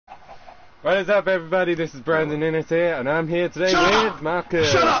What is up, everybody? This is Brandon Innes here, and I'm here today with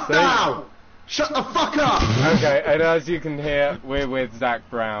Marcus. Shut up now! Shut the fuck up! Okay, and as you can hear, we're with Zak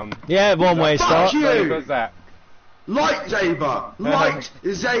Brown. Yeah, one-way start. Fuck you! What's that? Lightzaber!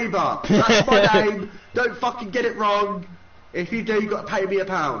 Lightzaber! That's my name! Don't fucking get it wrong! If you do, you got to pay me £1.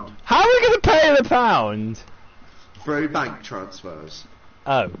 How are we going to pay the £1? Through bank transfers.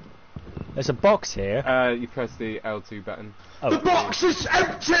 Oh. There's a box here. You press the L2 button. Oh. The box is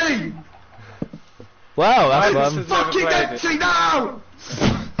empty! Wow, that's Marcus fun. has never Fucking played empty now!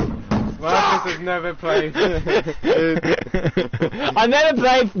 Marcus has never played. I never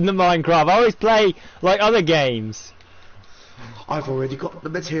play the Minecraft. I always play like other games. I've already got the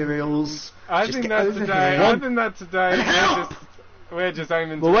materials. I Just think get that's over today. here. I think that today. We're just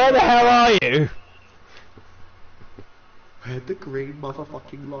aiming. Well, where the hell are you? Where the green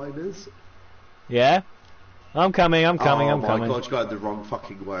motherfucking line is? Yeah? I'm coming, I'm coming. Oh my god, you're going the wrong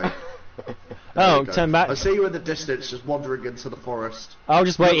fucking way. Oh, turn back. I see you in the distance, just wandering into the forest. I'll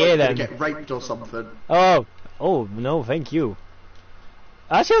just wait here then. Get raped or something. Oh, no, thank you.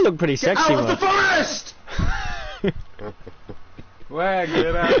 Actually, I look pretty Get sexy. out of the forest! Where?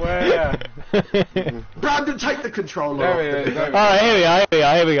 Get out, where? Brandon, take the controller off. There he is. Alright,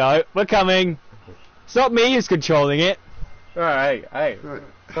 here we go. We're coming. It's not me who's controlling it. Alright, hey. Right.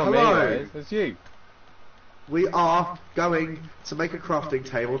 It's not me, Hello. guys. It's you. We are going to make a crafting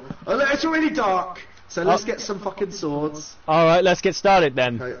table. Oh, look, it's already dark, so let's get some fucking swords. Alright, let's get started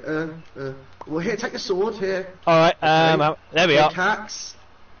then. Okay, well, here, take a sword here. Alright, Okay. there we are. Pickaxe.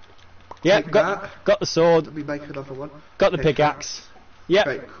 Yep, Take got that. the sword. Let me make another one. Got the pickaxe. Yep.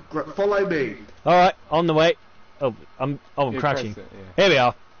 Okay, follow me. Alright, on the way. Oh, I'm You crouching. press it, yeah. Here we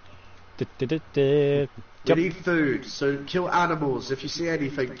are. We Jump. need food, so kill animals. If you see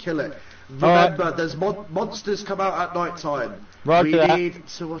anything, kill it. Alright. Remember, there's monsters come out at night time. Roger we that. need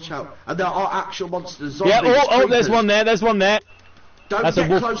to watch out. And there are actual monsters. Zombies, Yeah, there's creepers. one there, there's one there. Don't That's a get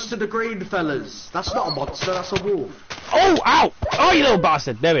wolf. close to the green fellas. That's not a monster, that's a wolf. Oh, ow! Oh, you little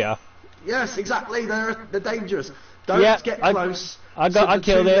bastard. There we are. Yes, exactly. They're dangerous. Don't Yeah, get I- close. I to the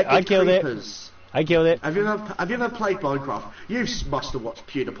killed it, I two-legged killed it. creepers. I killed it. Have you ever played Minecraft? You must have watched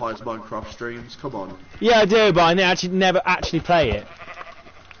PewDiePie's Minecraft streams. Come on. Yeah, I do, but I never actually play it.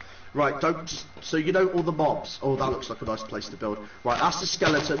 Right, so you know all the mobs. Oh, that looks like a nice place to build. Right, that's the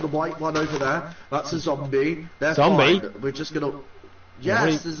skeleton, the white one over there. That's a zombie. They're Zombie? fine. We're just gonna. what Yes,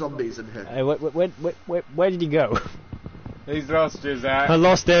 do you- there's zombies in here. Hey, where did he go? He's lost you, Zak. I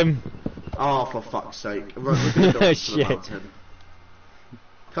lost him. Oh, for fuck's sake! Right, we're gonna go up to the Shit. mountain.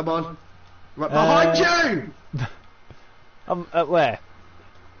 Come on. Right behind you. Where?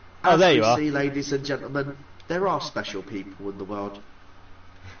 Oh, As there you we are. see, ladies and gentlemen, there are special people in the world.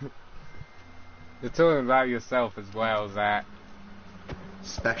 You're talking about yourself as well, Zak.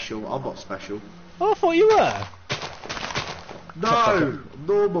 Special. I'm not special. Oh, I thought you were. No,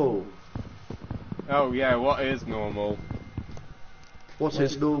 normal. Oh yeah, what is normal? What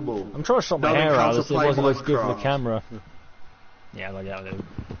is normal? I'm trying to sort my Knowing hair how out. to It play wasn't looks good for the Minecraft. camera. Yeah, like that. Will do.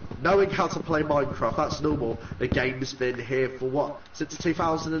 Knowing how to play Minecraft, that's normal. The game's been here for what? Since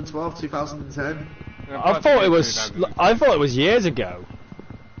 2012, 2010? I thought it was years ago.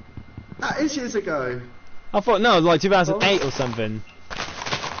 That is years ago. I thought no, like 2008 or something.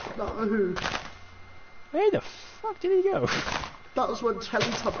 No, Where the fuck did he go? that was when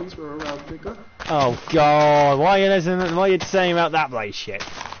Teletubbies were around, nigga. Oh god, why are you listening? Why are you saying about that bloody shit?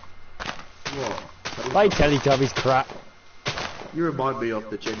 What? Play Teletubbies crap. You remind me of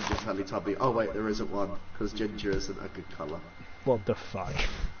the ginger Teletubby. Oh wait, there isn't one, because ginger isn't a good colour. What the fuck?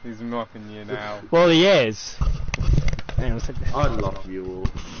 He's mocking you now. Well, he is. Hang on, let's take this. I love you all.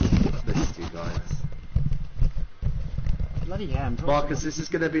 Missed you guys. Bloody hell, I'm Marcus, this is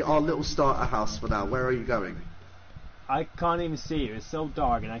going to be our little starter house for now. Where are you going? I can't even see you. It's so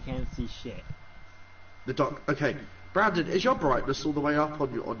dark and I can't see shit. The dock. Okay, Brandon, is your brightness all the way up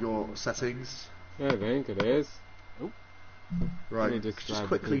on your settings? Yeah, I think it is. Right. Let me just grab the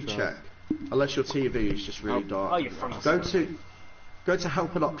quickly controls. check. Unless your TV is just really dark. Oh, you funny. Go to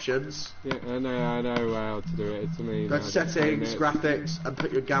help and options. Yeah, I know how to do it. It's me. Go now. to settings, Minutes, graphics, and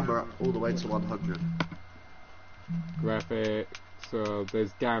put your gamma up all the way to 100. graphics. So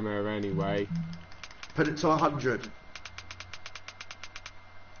there's gamma anyway. Put it to 100.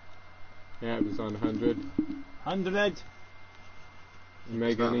 Yeah, it was on 100. 100.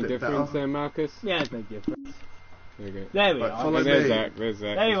 Make that a any bit difference better? there, Marcus? Yeah, it's no difference. There you go. There we Right, are. follow Oh, there's me. Zak. There's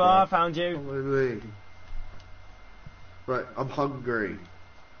Zak. There you as are. I well. found you. Follow me. Right, I'm hungry.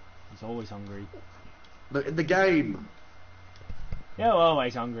 He's always hungry. Look, in the game. You're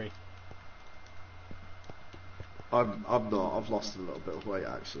always hungry. I'm not. I've lost a little bit of weight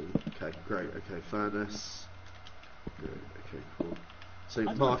actually. Okay, great. Okay, furnace. Good. Okay, cool. So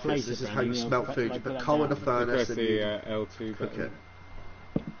I'd Marcus, replace this it is then, how you you know, smelt put- food. like You put put that coal in the down. furnace Press and the you L2 cook button.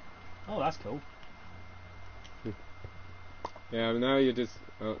 it. Oh, that's cool. Yeah, now you just.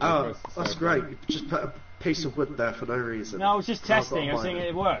 Oh, press the that's save great. button. You just put a piece of wood there for no reason. No, I was just I've got testing. I was mine. saying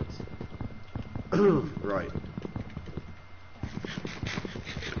it worked. Right.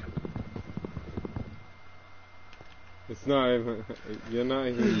 It's not even. You're not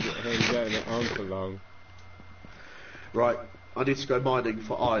even getting it on for long. Right. I need to go mining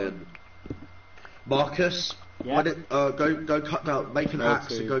for iron. Marcus, Yeah. when it, go cut down. Make an L2.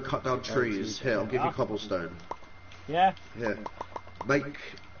 axe and go cut down trees. L2. Here, I'll give you Ah. cobblestone. Yeah. Here, make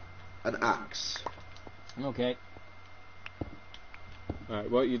an axe. Okay. Right,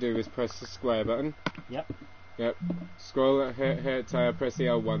 what you do is press the square button. Yep. Yep. Scroll it, hit press the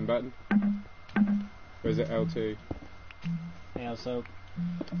L1 button. Or is it L2? Yeah. So.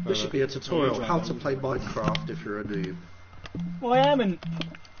 This should be a tutorial how to play Minecraft if you're a noob. Well, I haven't.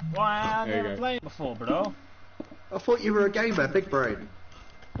 Well, I've There you never go. played it before, bro. I thought you were a gamer, big brain.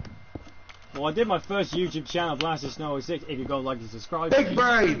 Well, I did my first YouTube channel, Blast of Snow 06. If you go like and subscribe. Big please.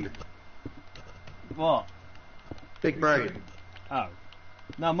 brain. What? Big brain. Oh.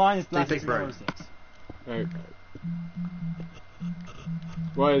 No, mine is Blast of big Snow brain. 06. Okay.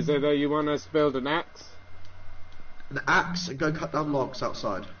 What is it that you want us to build an axe? An axe and go cut down logs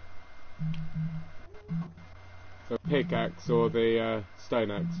outside. The pickaxe or the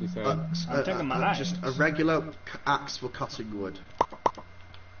stone axe, you say? I'm taking my axe. Just a regular axe for cutting wood.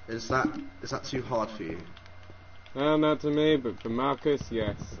 Is that too hard for you? Well, not to me, but for Marcus,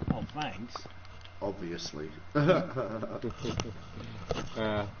 yes. Oh, thanks. Obviously.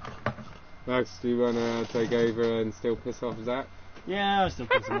 Max, do you want to take over and still piss off Zach? Yeah, I still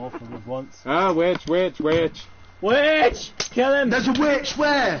put him off with once. Ah, witch! Witch! Kill him! There's a witch.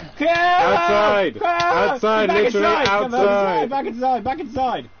 Where? Kill him! Outside! Kill him! Outside, Back literally inside! Come outside! Back inside! Back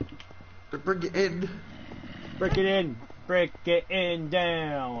inside! Bring it in. Break it in! Break it in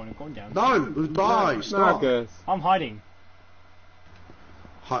down! I'm going down. No, die. Stop. Marcus! I'm hiding.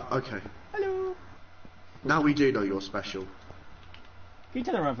 Hi, okay. Hello! Now we do know you're special. Can you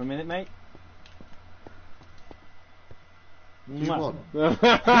turn around for a minute, mate? What do you want?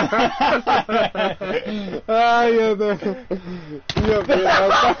 Ah, you're being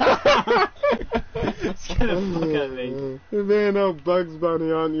Scare the fuck out of me. You're being all Bugs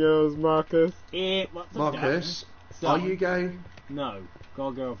Bunny on yours, Marcus. What's up, Marcus, Dad? are you gay? No. Got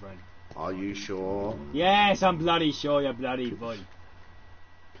a girlfriend. Are you sure? Yes, I'm bloody sure you're bloody boy.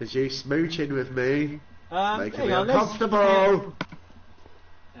 Cause you smooching with me, making hang me on, let's- uncomfortable. Oh.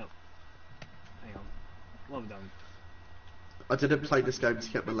 Hang on. What have I done? I didn't play this game to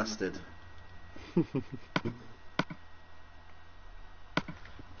get molested.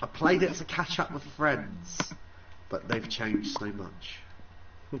 I played it to catch up with friends, but they've changed so much.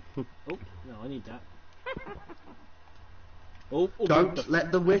 Oh, no, I need that. Oh, what Don't the-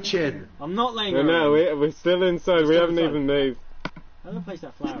 let the witch in. I'm not laying No, around. no, we're still inside. We Still haven't inside. even moved. I'm gonna place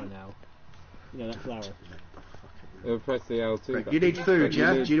that flower now. You know, that flower. Press the L2 Right, button. you need food, But you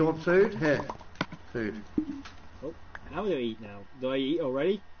yeah? need- Do you want food? Here. Food. Oh, how do I eat now? Do I eat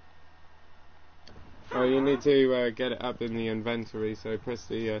already? Oh, you need to get it up in the inventory, so press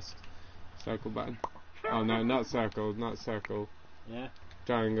the circle button. Oh no, not circle, not circle. Yeah.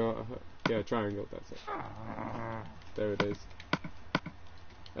 Triangle. Yeah, triangle, that's it. There it is.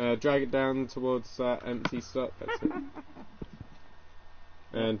 Drag it down towards that empty slot, that's it.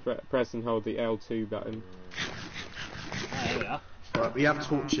 And press and hold the L2 button. Ah, there we are. Right, we have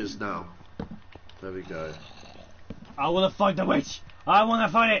torches now. There we go. I wanna fight the witch! I wanna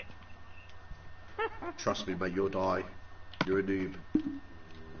fight it! Trust me, mate, you'll die. You're a noob.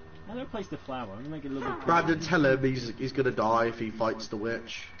 How do I place the flower? I'm gonna make it a little bit. Brandon, tell him he's gonna die if he fights the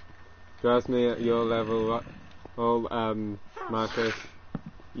witch. Trust me, at your level, Marcus,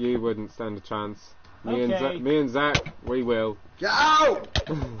 you wouldn't stand a chance. Me Okay. and Zach, we will. Get out!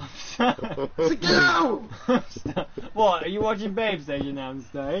 Get out! What? Are you watching Babe Station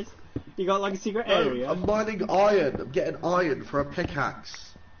downstairs? You got like a secret area? I'm mining iron. I'm getting iron for a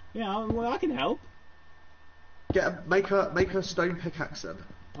pickaxe. Yeah, well, I can help. Make a stone pickaxe then.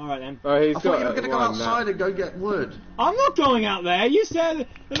 Alright then. Oh, he's I thought you were got gonna go one outside and go get wood. I'm not going out there. You said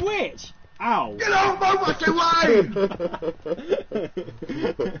the witch. Ow. Get out my fucking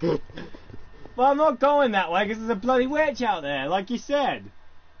way! Well, I'm not going that way because there's a bloody witch out there, like you said.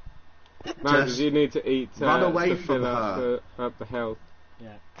 Marcus, Just you need to eat run away to from fill up her. up the health.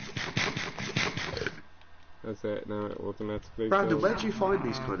 Yeah. That's it. Now it automatically. Brandon, fills. where do you find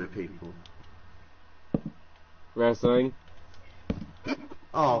these kind of people? Wrestling.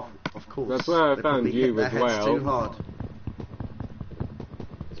 Oh, of course. That's where I They found probably you hit their as heads well. too hard.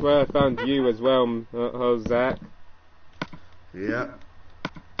 That's where I found you as well, Zach. Yeah.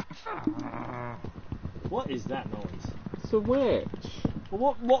 What is that noise? It's a witch.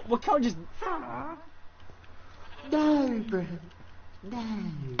 Well, what can't just... No, bro. No.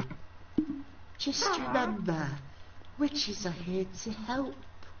 Just remember, witches are here to help.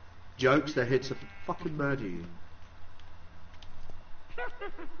 Jokes, they're here to fucking murder you.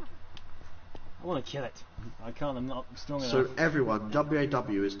 I want to kill it. I can't, I'm not strong So enough. everyone,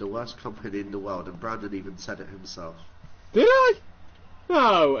 WAW is the worst company in the world, and Brandon even said it himself. Did I?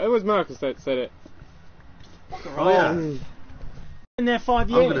 No, it was Marcus that said it. Oh yeah. Been there 5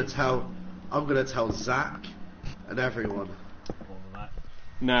 years. I'm gonna tell Zach and everyone.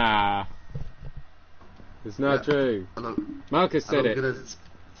 Nah. It's not Yeah. true. And Marcus said it.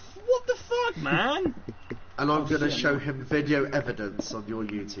 What the fuck, man? And I'm gonna shit, show no. him video evidence on your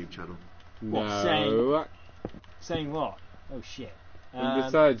YouTube channel. What, No. Saying what? Oh shit. And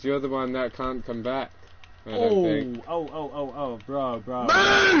besides, you're the one that can't come back. I don't think. Oh, bro.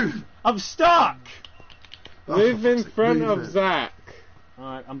 Move! I'm stuck! Oh, Move for in fuck's sake, front move of it. Zach.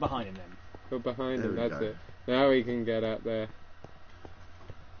 Alright, I'm behind him then. Go behind him, There we that's go. it. Now he can get up there.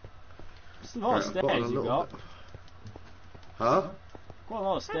 There's a lot of Right, I've got stairs a you little got. bit- Huh? Quite a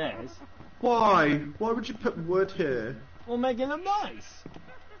lot of stairs. Why? Why would you put wood here? We'll make it look nice.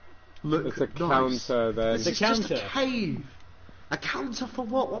 Look, It's a nice. counter then. It's a It's just a counter. cave. A counter for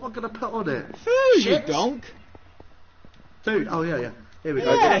what? What am I going to put on it? Food, Shit. you donk! Food. Oh yeah. Here we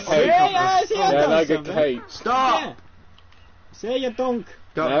go. Yes, Like a yes, cake. yes, Yeah, like a something. cake. Stop. Yeah. Say you donk.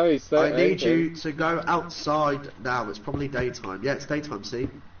 Go. Now he's so I need angry. you to go outside now. It's probably daytime. Yeah, it's daytime. See?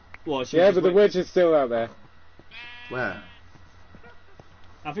 What, should we Yeah, just but the wait? witch is still out there. Where?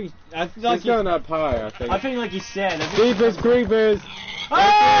 I think She's like going up high, I think. I think like you said. I think Creepers, creepers!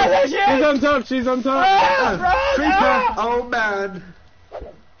 Ah, there she She's is! on top, she's on top! Ah, Creeper! ah! Oh man!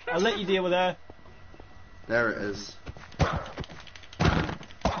 I'll let you deal with her. There it is.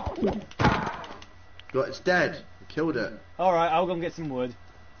 Got it's dead. I killed it. Alright, I'll go and get some wood.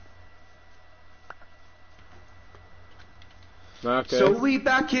 Marcus. So we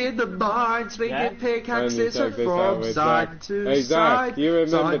back in the mine, swinging Yeah. pickaxes Only take this out from with side Zach. to Hey, Zach, side. do you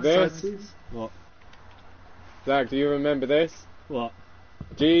remember side, this? side to- What? Zach, do you remember this? What?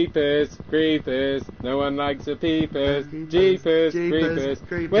 Jeepers, creepers, no one likes a peepers. Jeepers, creepers.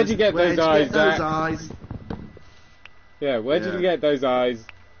 Where'd you get those eyes, Zach? Yeah, where'd Yeah. you get those eyes?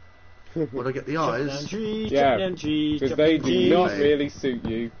 Would I get the Chop down eyes? trees, Yeah, chop down trees, Because chop they down do trees. not really suit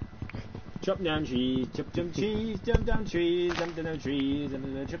you. Chop down trees, chop down trees, jump down trees, jump down trees, jump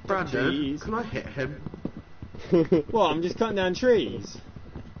down chop down Brandon, trees. can I hit him? What? I'm just cutting down trees.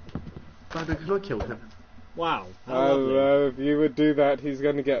 Brandon, can I kill him? Wow. How Oh, lovely. if you would do that, he's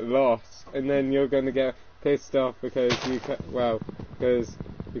going to get lost, and then you're going to get pissed off because because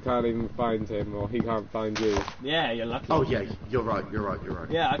you can't even find him, or he can't find you. Yeah, you're lucky. Oh yeah, you're right.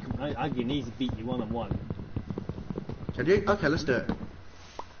 Yeah, I can easily beat you 1-on-1. Can you? Okay, let's do it.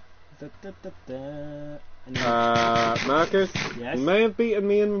 Da, da, da, da. And then- Marcus, Yes? you may have beaten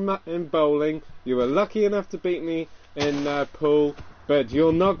me in bowling. You were lucky enough to beat me in pool, but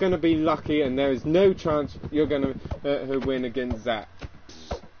you're not going to be lucky, and there is no chance you're going to win against Zach.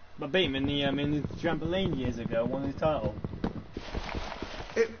 I beat him in the trampoline years ago, won the title.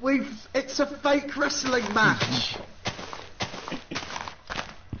 It's a fake wrestling match.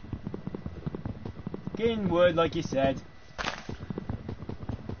 Getting wood, like you said.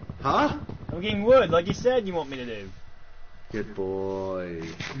 Huh? I'm getting wood, like you said you want me to do. Good boy.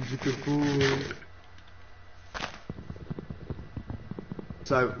 He's a good boy.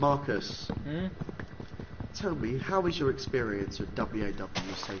 So, Marcus, Hmm? tell me, how was your experience with WAW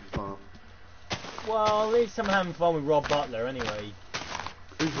so far? Well, at least I'm having fun with Rob Butler anyway.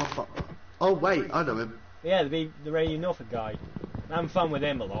 Who's Rob Butler? Oh wait, I know him. Yeah, the Radio Norfolk guy. I'm having fun with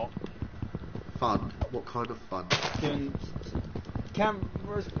him a lot. Fun. What kind of fun?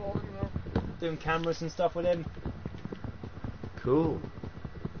 Doing cameras and stuff with him. Cool.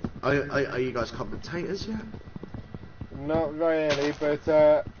 Are you guys commentators yet? Not really,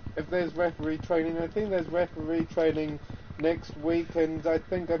 but if there's referee training, I think there's referee training next week, and I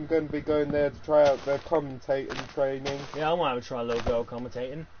think I'm going to be going there to try out the commentating training. Yeah, I want to try a little girl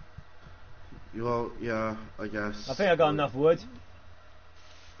commentating. Well, yeah, I guess. I think I got enough wood.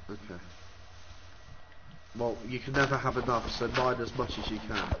 Okay. Well, you can never have enough, so mine as much as you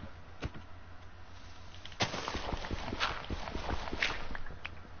can.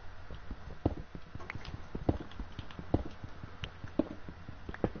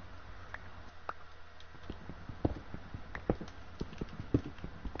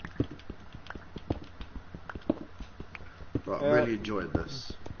 Right, I'm really enjoying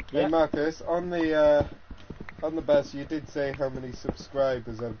this. Hey Yeah. Marcus, on the bus you did say how many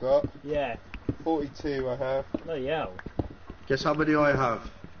subscribers I've got. Yeah. 42 I have. Bloody hell. Guess how many I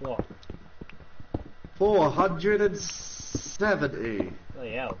have? What? 470.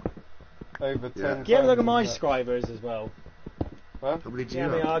 Bloody hell. Over 10. Give a look at my that. subscribers as well. Huh? How many do See you how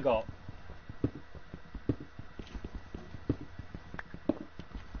many have? I got.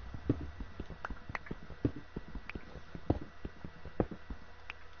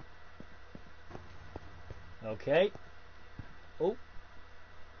 Okay. Oh.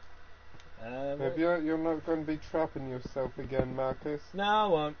 If you're not going to be trapping yourself again, Marcus. No, I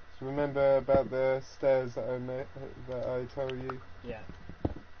won't. So remember about the stairs that I tell you. Yeah.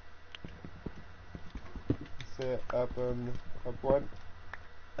 Sit up one. Right,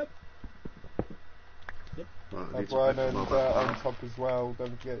 I Up need to one pick and them up. on top as well.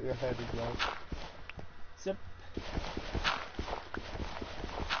 Don't forget your head as well. Zip.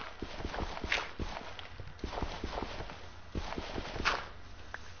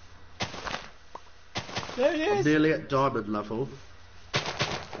 There it I'm is. nearly at diamond level.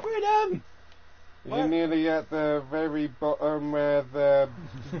 We're done. You're What? nearly at the very bottom where the,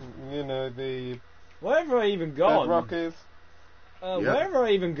 the Where have I even gone? bedrock is. Yeah. Where have I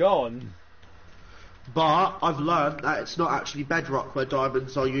even gone? But I've learned that it's not actually bedrock where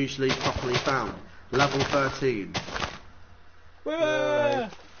diamonds are usually properly found. Level 13. Where?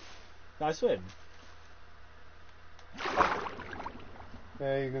 Can I swim?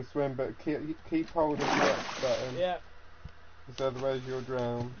 Yeah, you can swim, but keep holding the X button. Yeah. Because otherwise you'll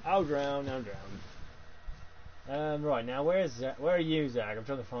drown. I'll drown. Right now, where are you, Zach? I'm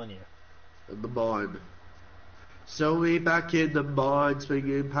trying to find you. In the mine. So we back in the mine,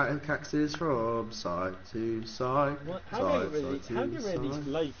 swinging pickaxes from side to side. What? How side, do you get rid of these side.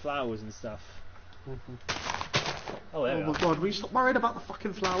 bloody flowers and stuff? Oh, there Oh we my are. god, will you stop worrying about the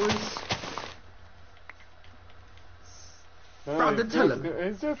fucking flowers? Brandon, he's tell just, him.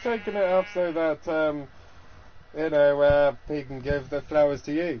 he's just taking it off so that, he can give the flowers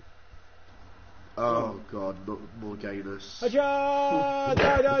to you. Oh god, not more gayness. Aja!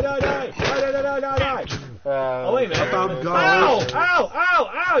 Die! Oh, wait a minute. found gold.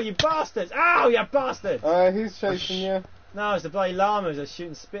 Ow, you bastards! Ow, you bastard! Who's chasing you? No, it's the bloody llamas are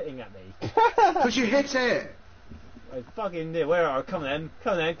shooting, spitting at me. Because you hit it! I fucking did. Where are you? Come then,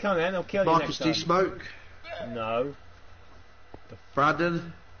 I'll kill you Marcus, next do you time. smoke? No.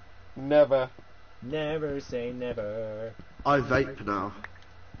 Brandon? Never. Never say never. I vape now.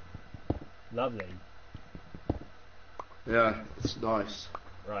 Lovely. Yeah, it's nice.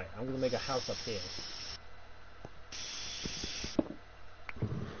 Right, I'm gonna make a house up here.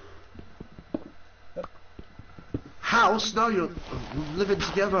 House? No, you're living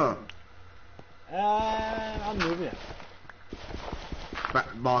together. I'm moving it.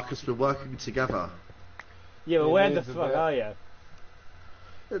 Marcus, we're working together. Yeah, but He where the needs a fuck bit. are you?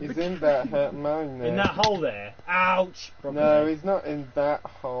 He's in that mine there. In that hole there. Ouch! No, he's not in that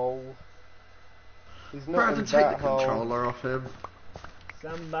hole. He's not Brandon, in take the that hole. controller off him.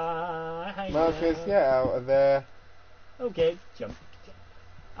 Somebody. Marcus, get out of there. Okay, jump.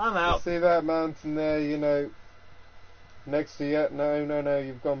 I'm You out. see that mountain there, next to you? No,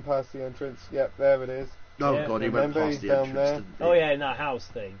 you've gone past the entrance. Yep, there it is. Oh Yeah. god, he went Remember, past he's the down entrance, there. didn't he? Oh yeah, in that house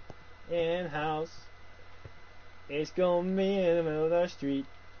thing. In house. It's gonna be in the middle of the street.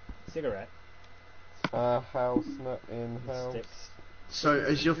 Cigarette. House, not in house. Sticks. So,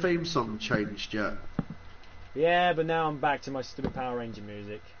 has your theme song changed yet? Yeah, but now I'm back to my stupid Power Ranger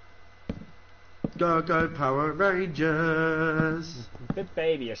music. Go, go, Power Rangers! Good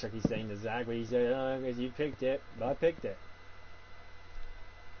baby, I should keep saying to Zach, but he said, because you picked it, but I picked it.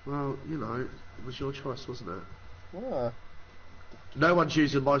 Well, it was your choice, wasn't it? What? No one's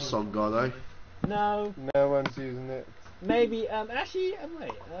using my song, are they? No, No one's using it. maybe, actually,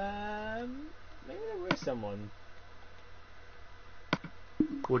 wait, maybe there was someone.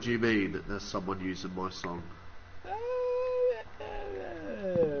 What do you mean that there's someone using my song?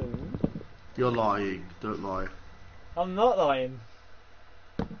 You're lying, don't lie. I'm not lying.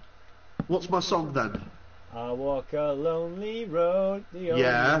 What's my song then? I walk a lonely road. The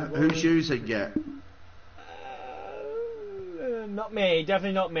Yeah, only who's one- using it? Not me,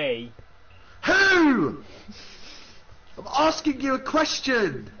 definitely not me. Who? I'm asking you a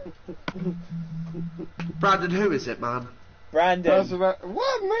question! Brandon, who is it, man? Brandon.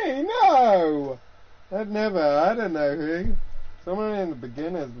 What, me? No! I don't know who. Someone in the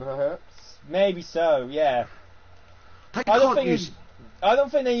beginners, perhaps. Maybe so, yeah. They I don't can't use... think I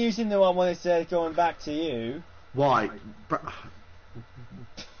don't think they're using the one when it said going back to you. Why?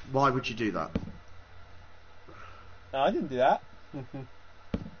 Why would you do that? No, I didn't do that.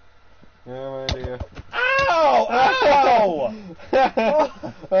 No idea. Ow! Ow!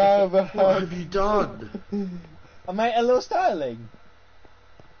 Oh, the What have you done? I made a little styling.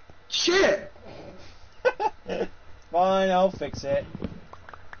 Shit! Fine, I'll fix it.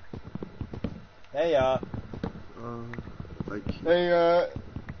 There you are. Thank you. Hey,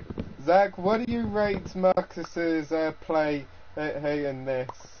 Zach, what do you rate Marcus's play in this?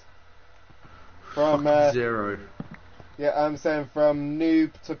 From Fucking 0. yeah, I'm saying from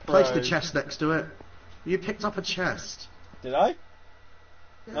noob to pro. Place the chest next to it. You picked up a chest. Did I?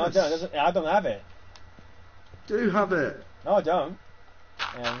 Yes. No, I don't. I don't have it. Do have it. No, I don't.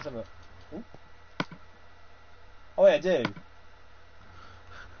 Yeah, let's have a look. Ooh. Oh, yeah, I do.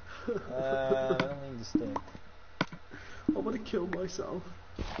 I don't need the stick. I want to kill myself.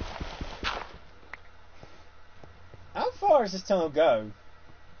 How far does this tunnel go?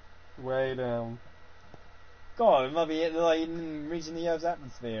 Way down. God, it might be like reaching the Earth's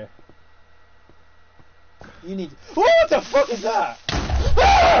atmosphere. You need. What the fuck is that?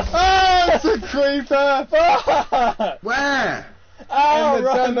 Ah, it's a creeper! Fuck! Where? Oh, In the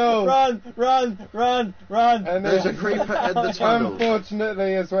run, tunnel. run! And There's a then, creeper in the tunnel.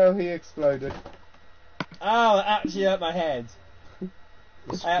 unfortunately, as well, he exploded. Oh, it actually hurt my head.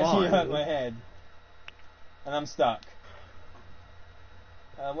 It's It actually fine. hurt my head. And I'm stuck.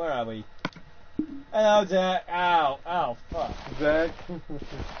 Where are we? Hello, Jack. Ow. Ow, fuck. Zach.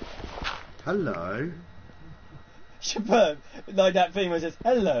 Hello. Should put like that thing where it says,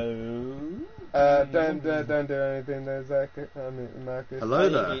 hello. Don't do anything there, Zach. I mean, Marcus. Hello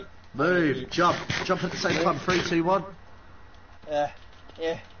there. Move. Jump. Jump at the same time. 3, 2, 1. Yeah.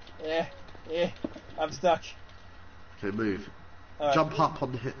 I'm stuck. Okay, move. Alright. Jump up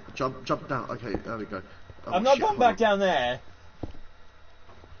on the hit. Jump down. Okay, there we go. Oh, I'm not shit, going hold back on. down there.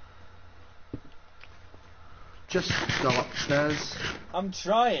 Just go upstairs. I'm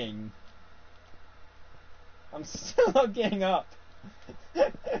trying. I'm still not getting up.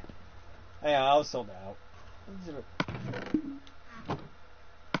 Hang on, I'll sort that out.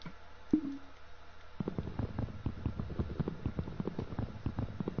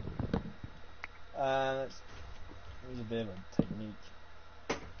 Let's use a bit of a technique.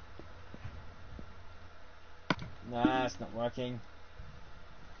 Nah, it's not working.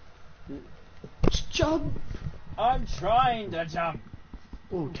 Just jump. I'm trying to jump.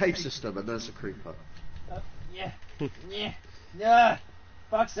 Oh, cave system, and there's a creeper. Yeah.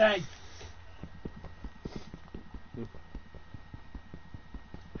 Fuck's sake.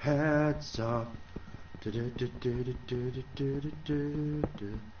 Heads up.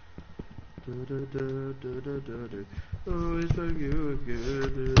 Always make you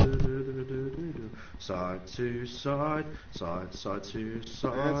good. Side to side, side to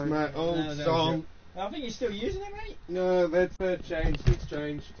side. That's my old No, that song. I think you're still using it, mate. No, that's changed. It's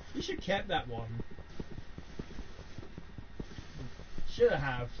changed. You should have kept that one. Should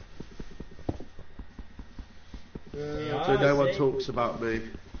have. Yeah. So no one see. talks about me.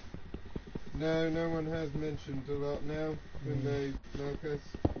 No one has mentioned a lot now. When they Marcus.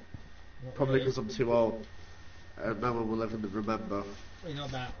 Not Probably really. because I'm too old. And no one will ever remember. Well, you're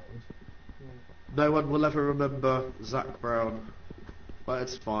not that old. No one will ever remember Zach Brown. But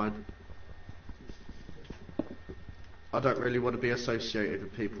it's fine. I don't really want to be associated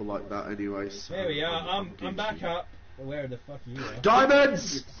with people like that anyway. So There we are. I'm I'm back up. Well, where the fuck are you at?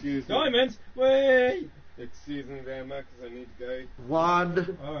 Diamonds! Excuse me. Diamonds! Wait! Excuse me there, Marcus. I need to go.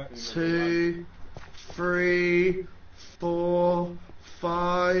 1, Alright. 2, 3, 4,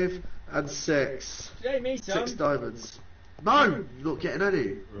 5, and 6. Hey, me, son. 6 diamonds. No, you're not getting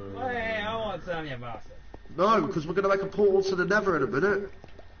any. Hey, I want some, you bastard. No, because we're going to make a portal to the Nether in a minute.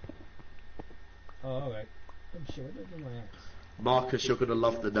 Oh, alright. I'm sure. What did my axe? Marcus, you're going to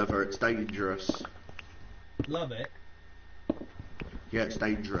love the Nether. It's dangerous. Love it. Yeah, it's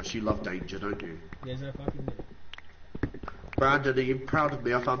dangerous. You love danger, don't you? Yes, I fucking do. Brandon, are you proud of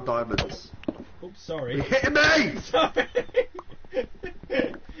me? I found diamonds. Oops, sorry. You're hitting me! Sorry!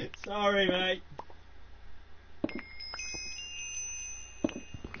 Sorry, mate.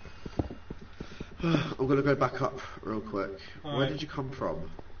 I'm going to go back up real quick. Where Alright. did you come from?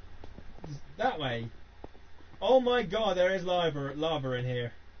 That way. Oh my god, there is lava in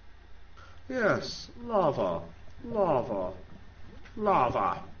here. Yes, lava. Lava.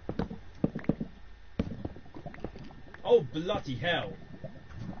 Lava. Oh, bloody hell.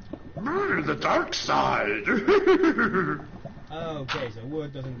 The dark side. Okay, so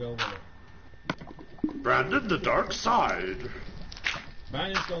wood doesn't go with it. Brandon, the dark side.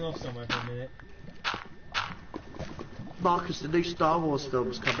 Brandon's gone off somewhere for a minute. Marcus, the new Star Wars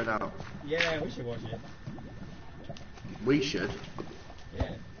film's coming out. Yeah, we should watch it. We should.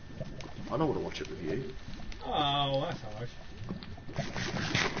 Yeah. I don't want to watch it with you. Oh, that's harsh.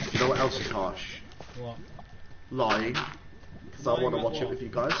 You know what else is harsh? What? Lying. Because I Lying want to about watch it what? with you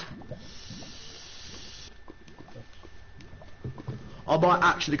guys. I might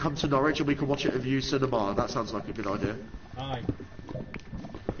actually come to Norwich and we can watch it with you cinema. That sounds like a good idea. Aye.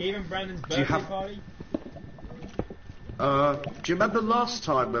 Even Brandon's Do you birthday have- party? Do you remember last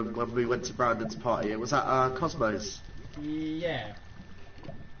time when we went to Brandon's party? It was at Cosmos. Yeah.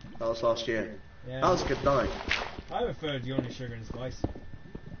 That was last year. Yeah. That was a good night. I preferred the only sugar and spice.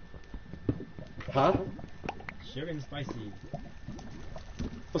 Huh? Sugar and spicy.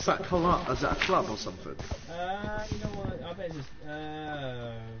 What's that club? Is that a club or something? You know what? I bet it's just,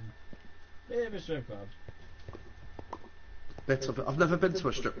 bit of a strip club. Bit of it. I've never been to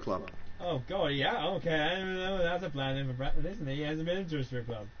a strip club. Oh god, yeah, okay, I don't know, that's a plan in for Brandon, isn't he? He hasn't been into a strip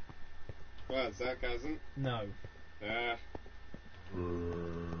club. Well, Zach hasn't. No.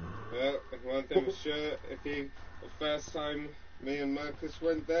 Well, one thing was sure, the first time me and Marcus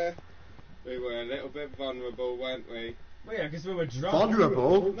went there, we were a little bit vulnerable, weren't we? Well, yeah, because we were drunk.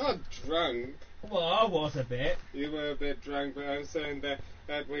 Vulnerable? Not drunk. Well, I was a bit. You were a bit drunk, but I was saying that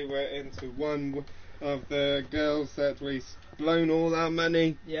we were into one of the girls that we blown all our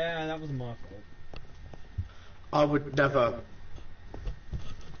money. Yeah, that wasn't my fault. I would never,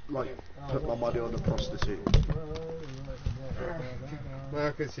 put my money on a prostitute.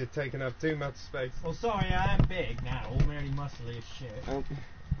 Marcus, you're taking up too much space. Well, sorry, I am big now, very muscly as shit.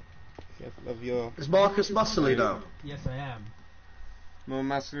 Careful of your... Is Marcus muscly now? Yes, I am. More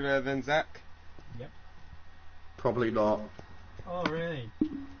muscular than Zach? Yep. Probably not. Oh, really?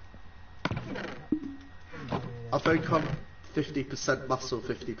 I think I'm 50% muscle,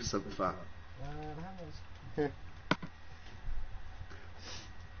 50% fat.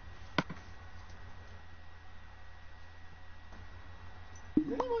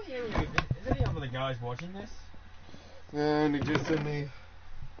 Is any other guys watching this? No, only just only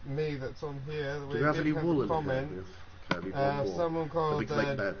me that's on here. Do we have any wool in comment. here? Okay, we've got wool. Someone called The big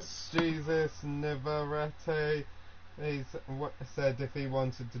lake beds. Jesus Navarrete. He said if he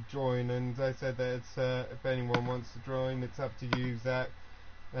wanted to join, and I said that it's, if anyone wants to join, it's up to you, Zach.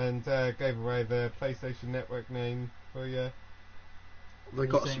 And gave away the PlayStation Network name for you. They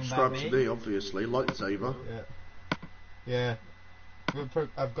got to saying subscribe about to me? me, obviously. Lightsaber. Yeah.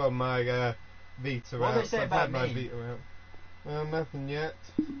 I've got my Vita What out. did they say I've about had my me? Vita out. Well, nothing yet.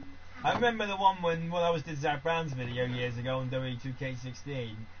 I remember the one when I was did Zach Brown's video years ago on W2K16.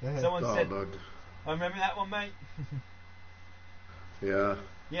 Someone Oh, said, no. I remember that one, mate. Yeah.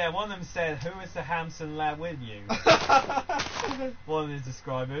 Yeah, one of them said, "Who is the handsome lad with you?" One of his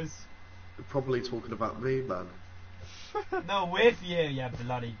subscribers. You're probably talking about me, man. No, with you, you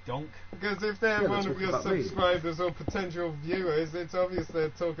bloody donk. Because if they're Yeah, one they're of your talking about me. subscribers or potential viewers, it's obvious they're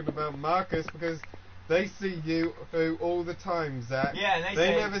talking about Marcus because they see you all the time, Zach. Yeah, and they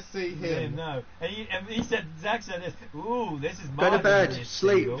say, never see him. No, and he said, Zach said this. Ooh, this is Go to Marcus bed, in this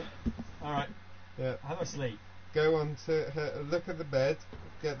sleep. single. All right, Yeah. how do I sleep? Go on to look at the bed,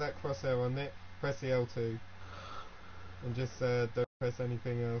 get that crosshair on it, press the L2, and just don't press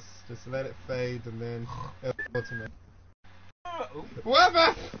anything else. Just let it fade, and then it'll automate. What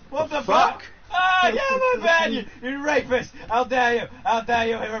What the fuck? Ah, yeah, my bad! You rapist! How dare you! How dare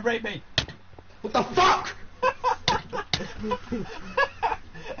you ever rape me! What the fuck?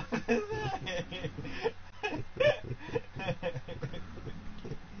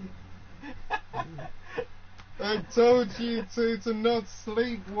 I told you to not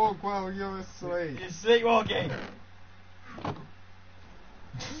sleepwalk while you're asleep. You're sleepwalking!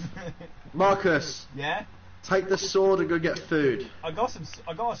 Marcus, Yeah? take the sword and go get food. I got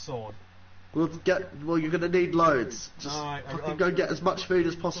a sword. Well, you're gonna need loads. Just Alright, fucking go get as much food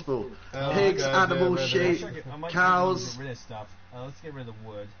as possible. Oh, Pigs, God, animals, yeah, sheep, I might cows. get rid of stuff. Let's get rid of the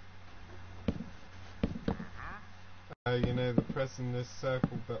wood. You know, the pressing this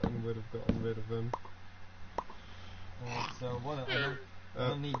circle button would have gotten rid of them. So what? I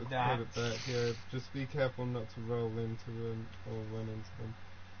don't need Put that. it back here. Just be careful not to roll into them or run into them.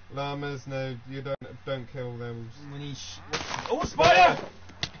 Llamas, no, you don't kill them. We need oh, spider!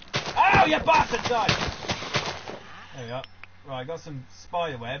 Ow, you bastard! Die! There we go. Right, I got some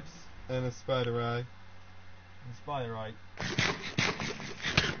spider webs. And a spider eye. And spider eye.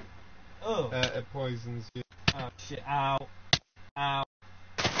 Oh. It poisons you. Oh shit! Ow! Ow!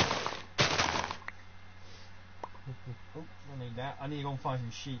 Oh, I need that. I need to go and find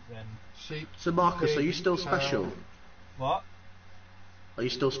some sheep then. Sheep. So Marcus, are you pig, still cow. special? What? Are you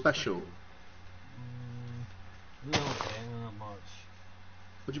still special? A little bit, not much.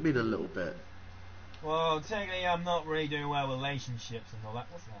 What do you mean a little bit? Well, technically, I'm not really doing well with relationships and all that.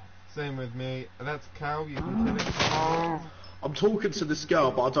 What's that? Same with me. That's a cow. You can kill it. I'm talking to this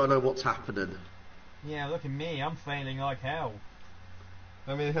girl, but I don't know what's happening. Yeah, look at me. I'm failing like hell.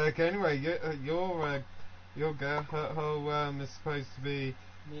 I mean, heck, anyway, your girl, her whole is supposed to be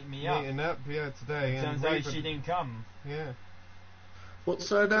meeting up, yeah, today. Turns out she didn't come. Yeah. What's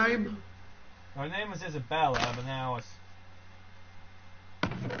her name? Her name was Isabella, but now it's...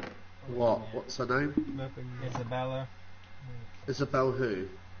 What? What's her name? Nothing. Isabella. Isabel who?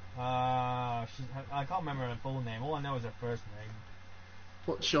 I can't remember her full name. All I know is her first name.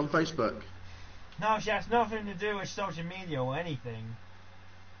 What's she on Facebook? No, she has nothing to do with social media or anything.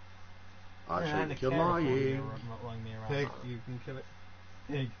 I Yeah, think you're lying. Pig, you can kill it.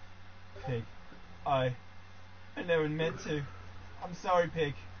 Pig. I never meant to. I'm sorry,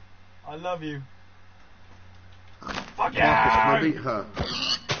 Pig. I love you. Fuck Marcus, can I you! meet her?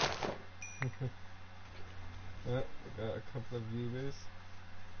 Yeah, we got a couple of viewers.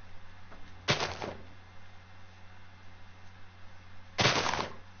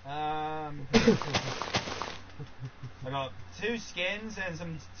 I got 2 skins and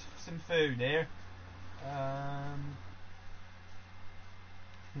some food here.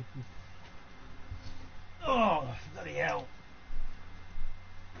 Oh, bloody hell.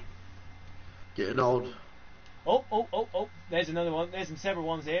 Getting old. Oh, there's another one. There's several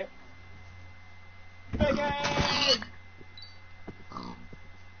ones here. Piggy!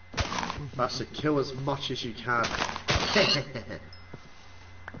 That's to kill as much as you can.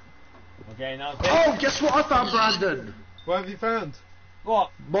 Okay, now... Oh, guess what I found, Brandon? What have you found?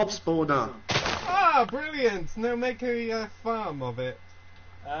 What? Mob spawner. Ah, brilliant! Now make a farm of it.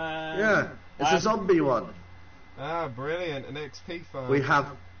 Yeah, it's a zombie one. Ah, brilliant! An XP farm. We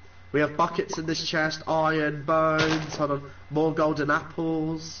have buckets in this chest, iron, bones, hold on, more golden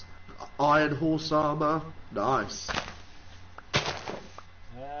apples, iron horse armour. Nice.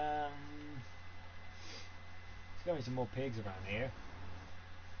 There's got to be some more pigs around here.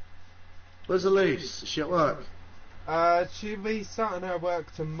 Where's Elise? Is she at work? She'll be starting her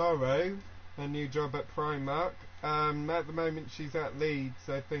work tomorrow. Her new job at Primark. At the moment she's at Leeds,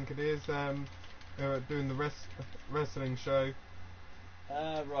 I think it is. Doing the wrestling show.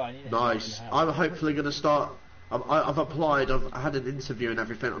 Right. I need to Nice. I'm hopefully going to start. I've applied. I've had an interview and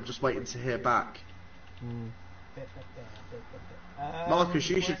everything. I'm just waiting to hear back. Marcus,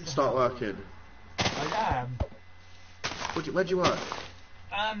 you should start working. I am. Where'd you work?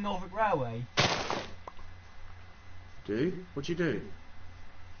 Norfolk Railway. What'd you do?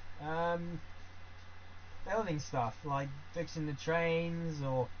 Building stuff, like fixing the trains,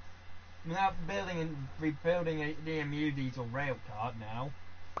 or... I'm not building and rebuilding a DMU diesel rail cart now.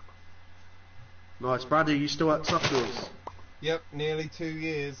 Nice. Brady, you still at Tuffles? Yep, nearly 2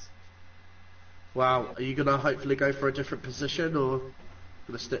 years. Wow. Are you going to hopefully go for a different position, or going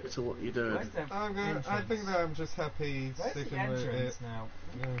to stick to what you're doing? I think that I'm just happy sticking with it. Now?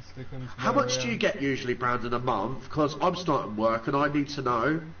 Yeah, sticking to How much do you get usually, Brandon, a month? Because I'm starting work and I need to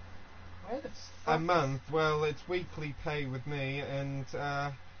know. Where the A month? Well, it's weekly pay with me, and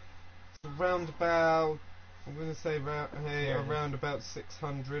around about, I'm going to say around about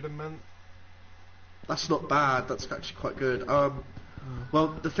 600 a month. That's not bad. That's actually quite good. Well,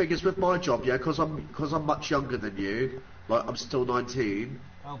 the thing is with my job, yeah, because I'm much younger than you. Like I'm still 19.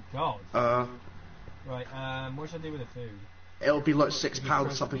 Oh God. Right. What should I do with the food? It'll be like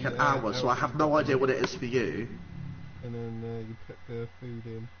 £6 something an hour, so I have no idea what it is for you. And then you put the food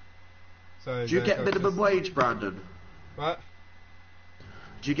in. So do you get minimum wage, Brandon? What?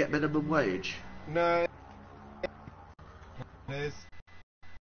 Do you get minimum wage? No. It is.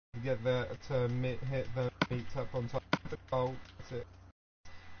 You get the hit the meat up on top of the coal. That's it.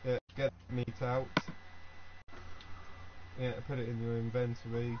 Yeah, get the meat out. Yeah, put it in your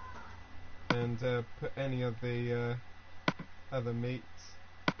inventory. And put any of the other meats.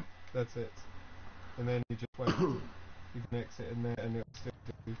 That's it. And then you just wait. You can exit in there and it'll still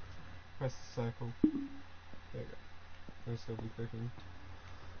do. Press the circle. There you go. It'll still be cooking.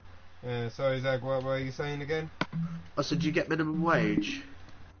 Sorry Zag, what were you saying again? I said, do you get minimum wage?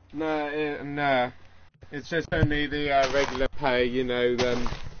 No. It's just only the regular pay, you know,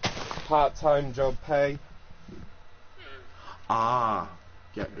 part-time job pay. Ah,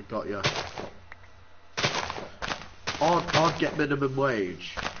 yeah, got ya. I'd get minimum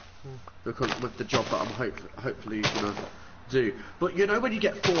wage because with the job that I'm hopefully gonna do. But you know when you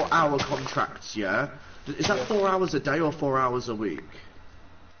get 4-hour contracts, yeah, is that 4 hours a day or 4 hours a week?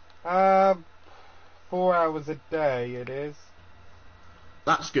 4 hours a day it is.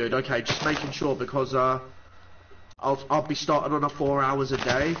 That's good. Okay, just making sure because I'll be starting on a 4 hours a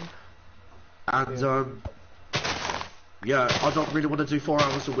day, And yeah, I don't really want to do 4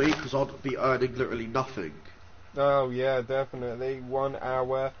 hours a week because I'd be earning literally nothing. Oh yeah, definitely. 1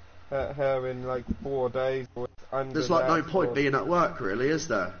 hour at her in like 4 days. Or under There's like no that, point or... being at work, really, is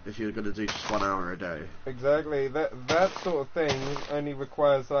there? If you're going to do just 1 hour a day. Exactly. That sort of thing only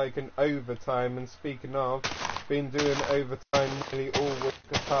requires like an overtime. And speaking of, been doing overtime nearly all week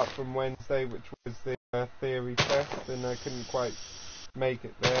apart from Wednesday, which was the theory test, and I couldn't quite make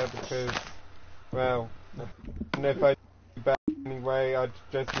it there because, well, and if I do back anyway, I'd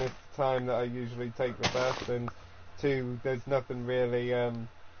just miss the time that I usually take the bus, and 2, there's nothing really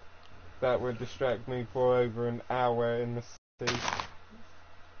that would distract me for over an hour in the city.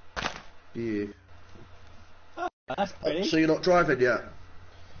 Yeah. Oh, that's pretty. So you're not driving yet?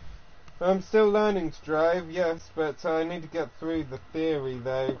 I'm still learning to drive, yes, but I need to get through the theory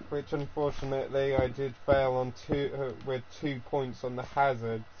though, which unfortunately I did fail on with 2 points on the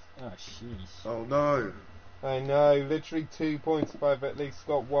hazards. Oh, sheesh. Oh no. I know, literally 2 points if I've at least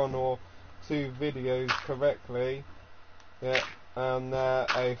got 1 or 2 videos correctly. Yeah, and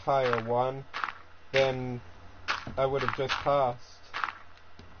a higher one, then I would have just passed.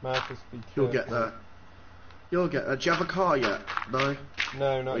 Marcus, be careful. You'll get there. You'll get there. Do you have a car yet? No?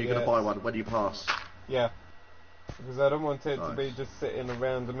 No, not Or are you yet. going to buy one when you pass? Yeah. Because I don't want it to Nice. be just sitting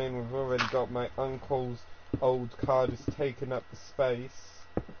around. I mean, we've already got my uncle's old car just taking up the space.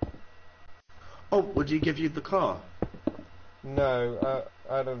 Oh, would he give you the car? No,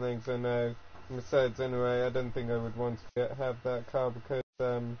 I don't think so, no. Besides, anyway, I don't think I would want to have that car because,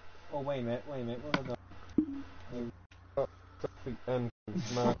 Oh, wait a minute, what have I done? the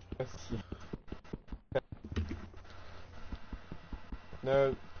entrance, Marcus.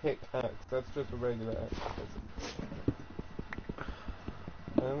 No, pickaxe, that's just a regular axe.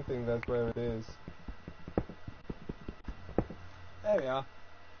 I don't think that's where it is. There we are.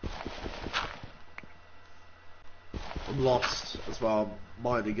 I'm lost as well. I'm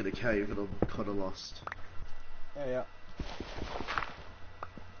mining in a cave and I'm kind of lost. There we are.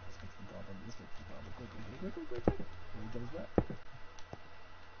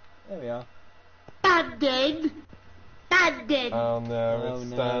 There we are. Bandit! Bandit! Oh no, Oh, it's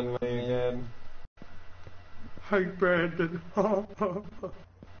no, Stanley man. again. Hey Brandon, I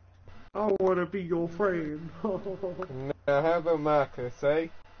want to be your friend. Now, how about Marcus, eh?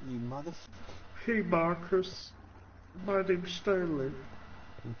 You mother... Hey Marcus, my name's Stanley.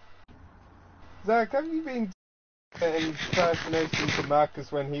 Zach, have you been impersonation to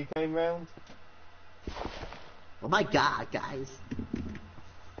Marcus when he came round? Oh my god, guys.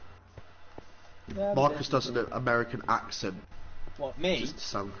 Marcus does an American accent, What, me? just to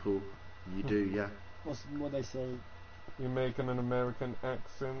sound cool. You do, yeah. What they say? You're making an American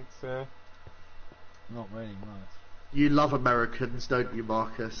accent, yeah? Not really much. You love Americans, don't you,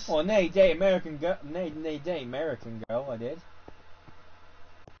 Marcus? Oh, nay day American girl, nay day American girl, I did.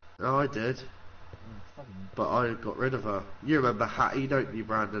 Oh, I did, Fucking... but I got rid of her. You remember Hattie, don't you,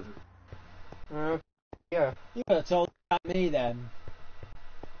 Brandon? Yeah. You could have told her about me then.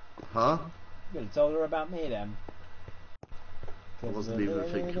 Huh? You could have told her about me then. I wasn't even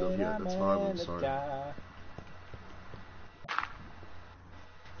thinking of you at the time, I'm sorry.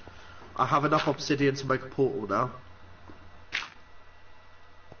 I have enough obsidian to make a portal now.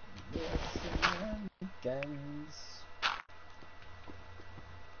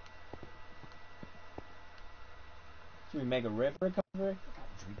 Should we make a river cover? I can't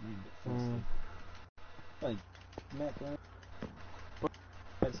drink mine, but like, macaroni.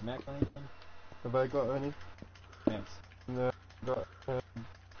 Got some macaroni. Have I got any? Yes. No, I've got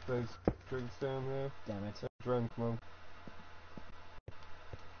those drinks down there. Damn it. Drunk one.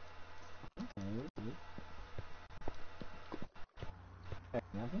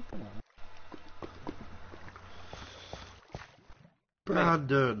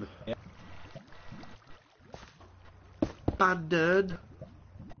 Brandon. Yeah. Bandon.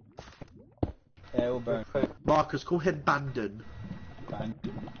 Yeah, we'll burn. Marcus, call him Bandon.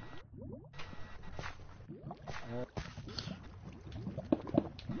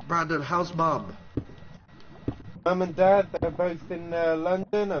 Brandon, how's Mum? Mum and Dad, they're both in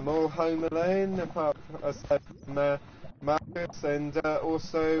London. I'm all home alone, apart aside from Marcus, and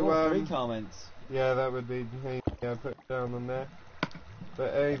also... 3 comments. Yeah, that would be me. Yeah, put it down on there.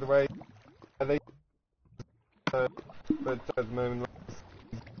 But either way, they... but at the moment,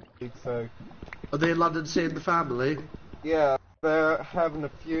 so... Are they in London seeing the family? Yeah, they're having a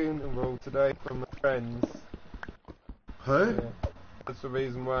funeral today from my friends. Who? Yeah. That's the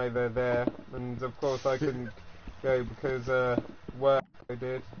reason why they're there. And of course I couldn't go because work I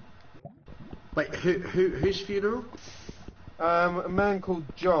did. Wait, whose funeral? A man called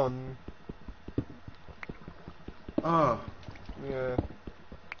John. Oh, Yeah. are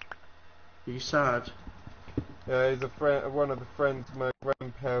you sad? Yeah, he's a friend, one of the friends of my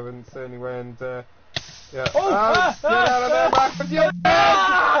grandparents anyway, and yeah. Oh! Get out of there, Marcus! You're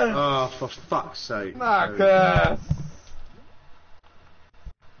dead! Oh, for fuck's sake. Marcus!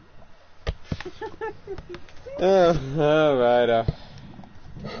 Alright.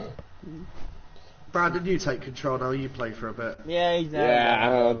 Brandon, you take control now. You play for a bit. Yeah, he's there. Yeah,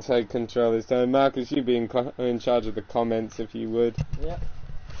 I'll take control this time. Marcus, you be in charge of the comments if you would. Yeah.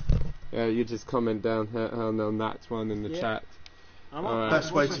 Yeah, you just comment down on that one in the chat. Alright.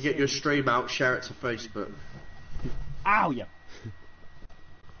 Best way to get your stream out, share it to Facebook. Ow, yeah.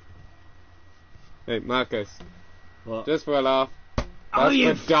 Hey, Marcus. What? Just for a laugh. Oh, That's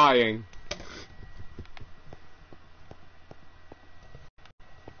you for dying.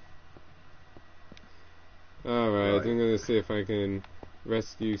 Alright, I'm gonna see if I can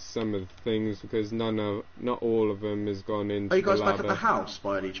rescue some of the things because not all of them has gone into Are you guys the back at lava. the house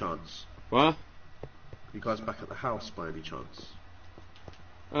by any chance? What? Are you guys back at the house by any chance?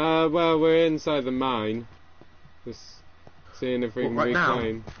 Well, we're inside the mine. Just seeing if we can What, right now?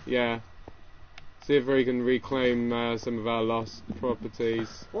 reclaim. Yeah. See if we can reclaim some of our lost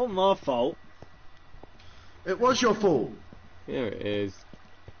properties. Wasn't my fault. It was your fault. Yeah, it is.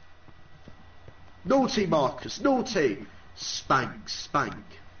 Naughty, Marcus, naughty. Spank, spank.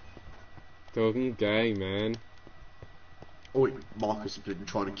 Talking gay, man. Oh, Marcus has been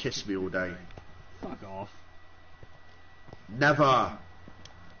trying to kiss me all day. Fuck off. Never.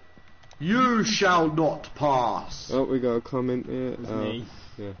 You shall not pass. Oh, we got a comment here. It's Oh, me.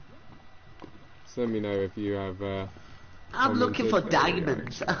 yeah. So let me know if you have. I'm looking for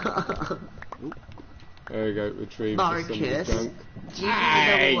commented. diamonds. There we go. Retrieve some of the Marcus, junk. do you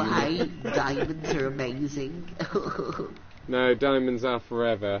know why diamonds are amazing? No, diamonds are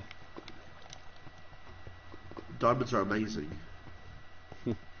forever. Diamonds are amazing.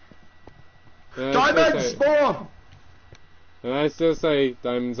 And Diamonds! More! I still say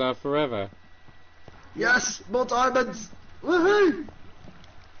diamonds are forever. Yes, more diamonds! Woohoo!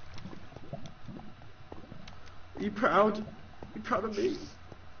 Are you proud? Are you proud of me?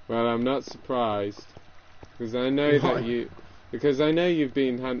 Well, I'm not surprised because I know Why? that you. Because I know you've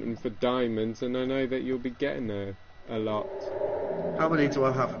been hunting for diamonds, and I know that you'll be getting a lot. How many do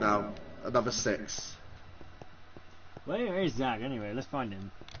I have now? Another 6. Where is Zach anyway? Let's find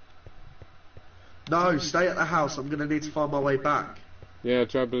him. No, stay at the house. I'm gonna need to find my way back. Yeah,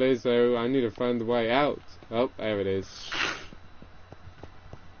 trouble is though, I need to find the way out. Oh, there it is.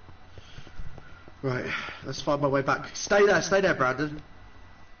 Right, let's find my way back. Stay there, Brandon.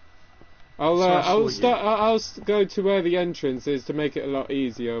 I'll So I saw you. go to where the entrance is to make it a lot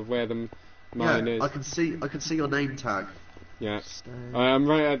easier of where the mine Yeah, is. I can see your name tag. Yeah, Stay. I'm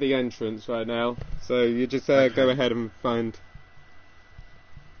right at the entrance right now. So you just go Okay. ahead and find.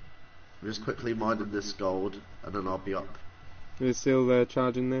 I'm just quickly mining this gold, and then I'll be up. It's still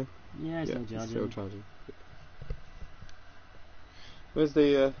charging there. Yeah, it's Yeah, no it's charging. still charging. Where's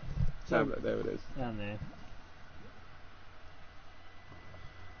the tablet? There it is. Down there.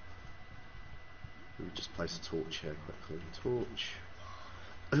 Let me just place a torch here quickly. Torch.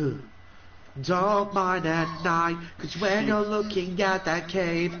 Don't mine at night, 'cause when you're looking at that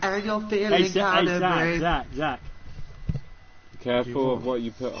cave and you're feeling kinda brave. Zach. Be careful of what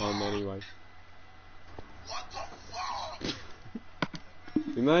you put on anyway.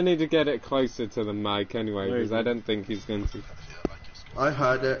 You might need to get it closer to the mic anyway, Where is because I it? don't think he's going to. I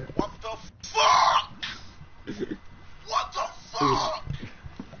heard it. What the fuck? What the fuck?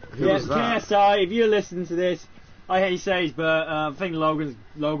 Who was that? KSI, if you listen to this, I hate to say it, but I think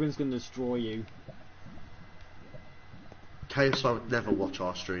Logan's gonna destroy you. KSI would never watch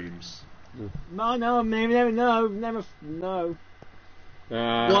our streams. No, maybe never know.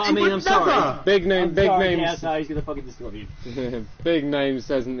 Well, I mean, would I'm sorry. never! Big I'm names. sorry, KSI, he's gonna fucking destroy you. Big names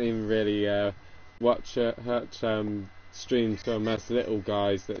doesn't even really watch streams from us little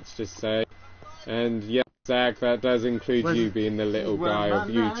guys. Let's just say, and yeah, Zach, that does include Where's- you being the little guy of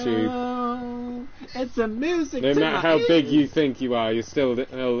YouTube. It's a music. No to matter my how big ears. you think you are, you're still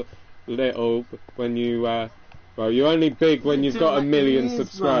little when you. Well, you're only big when you've got a million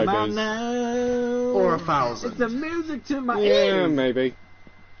subscribers. Or 1,000. It's the music to my Yeah, ears. maybe.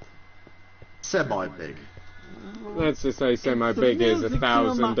 Semi-big. Let's just say semi-big It's is the music to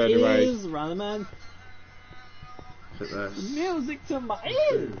 1,000 my anyway. ears, brother man. Look at this. Music to my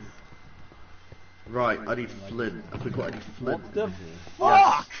ears. Right, I need flint. I forgot I need flint. What the in here.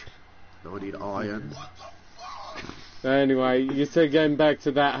 fuck? No, I need iron. Anyway, you're still getting back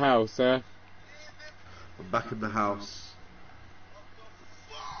to that house, huh? I'm back in the house.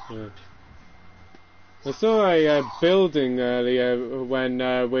 Yeah. I saw a building earlier when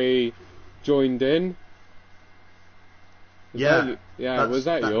we joined in. Yeah. Was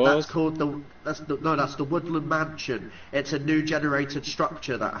that yours? That's called that's the Woodland Mansion. It's a new generated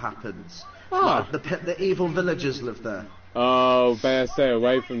structure that happens. Ah. Like the evil villagers live there. Oh, better stay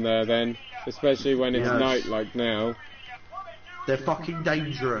away from there then. Especially when it's Yes. night like now. They're fucking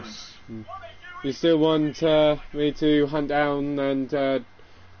dangerous. You still want me to hunt down and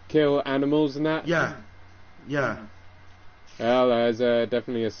kill animals and that? Yeah. Well, there's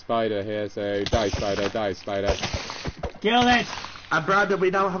definitely a spider here, so die spider, die spider. Kill it! And Brandon,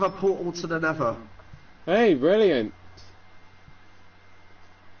 we now have a portal to the Nether. Hey, brilliant.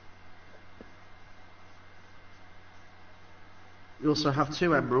 You also have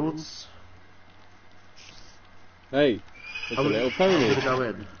 2 emeralds. Hey, it's a little pony. I'm gonna go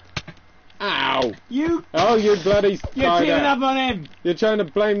in. Ow! You! Oh, you bloody spider! You're teaming up on him! You're trying to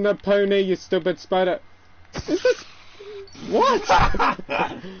blame the pony, you stupid spider. Is this... What?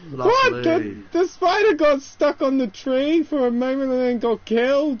 What? The spider got stuck on the tree for a moment and then got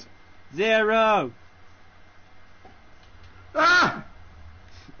killed? 0! Ah!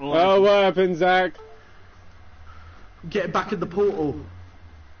 Oh, what happened, Zach? Get back in the portal.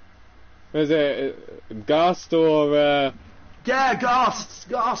 Is it Gust or Yeah,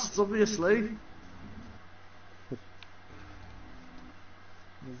 ghasts, obviously.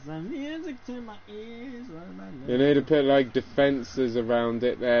 There's some music to my ears. you need to put like defences around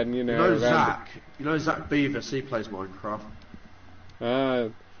it then, you know. You know Zach Beavis, he plays Minecraft.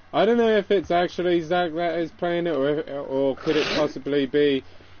 I don't know if it's actually Zach that is playing it, or could it possibly be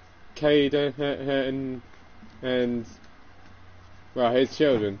Caden and well, his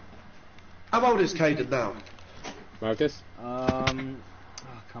children. How old is Caden now? Marcus? I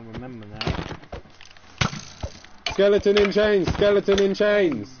can't remember now. Skeleton in chains, skeleton in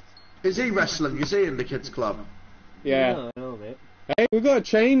chains. Is he wrestling? Is he in the kids club? Yeah. A little bit. Hey, we got a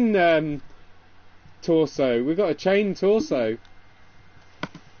chain torso. We got a chain torso.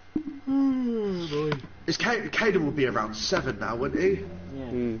 Boy. Is Caden will be around 7 now, wouldn't he?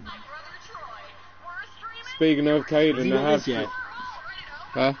 Yeah. Speaking of Has he Caden, got I this have. yet?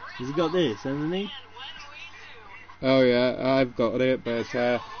 Huh? Has he got this, hasn't he? Oh yeah, I've got it. But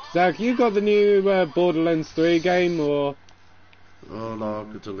Zach, you got the new Borderlands 3 game, or? Oh no,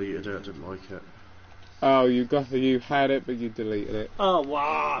 I deleted it. I didn't like it. Oh, you had it, but you deleted it. Oh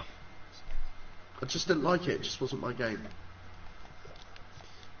wow! I just didn't like it. It just wasn't my game.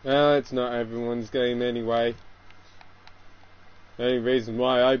 Well, it's not everyone's game anyway. The only reason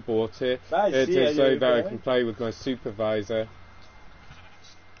why I bought it is so that I can play with my supervisor.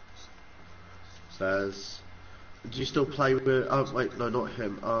 Says, do you still play with? Oh wait, no, not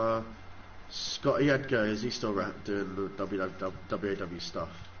him. Scotty Edgar. Is he still doing the WAW stuff?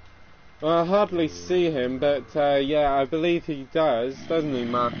 Well, I hardly see him, but yeah, I believe he does, doesn't he,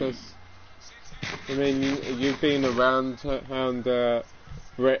 Marcus? I mean, you've been around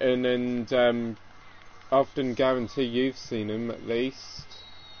Britain, and often guarantee you've seen him at least.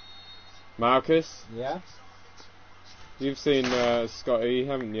 Marcus? Yeah. You've seen Scotty,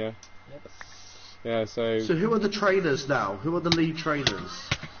 haven't you? Yep. Yeah, so who are the trainers now? Who are the lead trainers?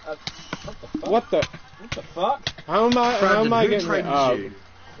 What the fuck? How am I Brandon, who getting trains it? you?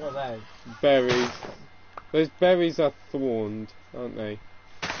 What are they? Berries. Those berries are thorned, aren't they?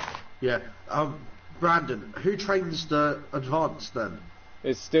 Yeah. Brandon, who trains the advanced then?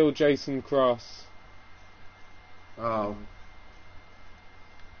 It's still Jason Cross. Oh.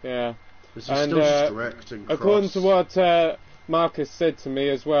 Yeah. This is And, still strict and cross. According to what Marcus said to me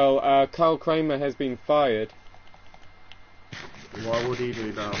as well, Carl Kramer has been fired. Why would he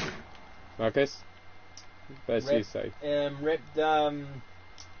do now? Marcus? Best you say. Ripped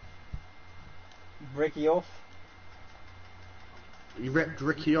Ricky off. He ripped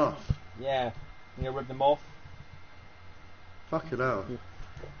Ricky off. Yeah. You ripped them off. Fucking hell.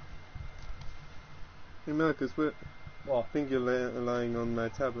 Hey Marcus, What? I think you're lying on my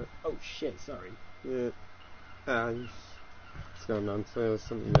tablet. Oh shit, sorry. Yeah. It's going on to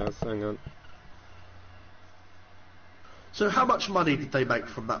something else, hang on. So how much money did they make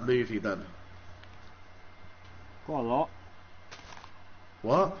from that movie then? Quite a lot.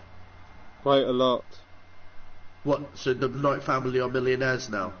 What? Quite a lot. What? So the Knight family are millionaires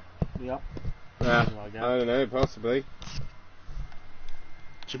now? Yep. Yeah, Something like that. I don't know, possibly.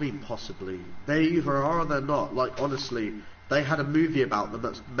 What do you mean possibly? They either are or they're not. Like honestly, they had a movie about them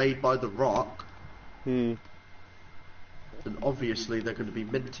that's made by The Rock, Hmm. and obviously they're going to be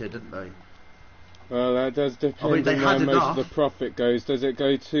minted, aren't they? Well, that does depend they on where had most enough. of the profit goes. Does it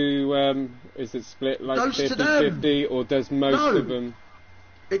go to, is it split like Goes to them. 50-50, or does most No. of them...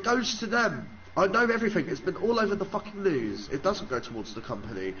 It goes to them. I know everything. It's been all over the fucking news. It doesn't go towards the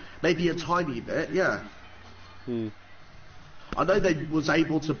company. Maybe a tiny bit, yeah. I know they was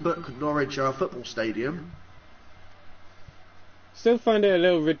able to book Norwich football stadium. Still find it a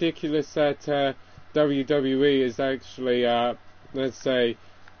little ridiculous that WWE is actually, let's say,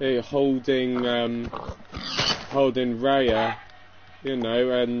 holding Rhea, you know,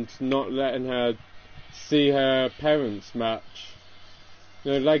 and not letting her see her parents much.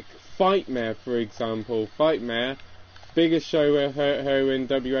 You know, like Fightmare, for example. Fightmare, biggest show with her in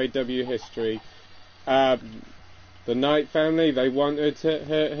WAW history. The Knight family, they wanted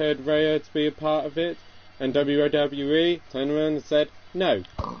her Rhea to be a part of it, and WWE turned around and said no.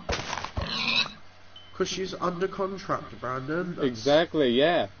 Because she's under contract, Brandon. Exactly,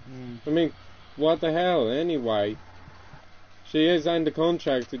 yeah. I mean, what the hell, anyway? She is under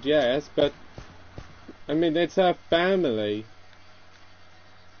contracted, yes, but I mean, it's her family.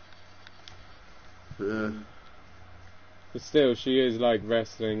 But still, she is like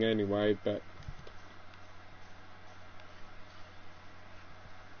wrestling anyway, but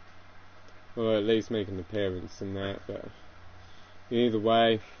or at least make an appearance in that, but either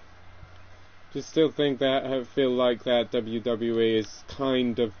way, just still think that I feel like that WWE is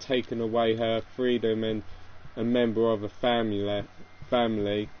kind of taken away her freedom and a member of a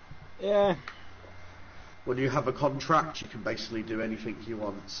family. Yeah. When you have a contract, you can basically do anything you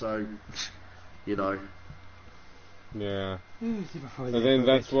want, so, you know. Yeah. I think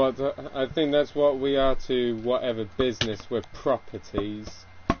that's what we are to whatever business with properties.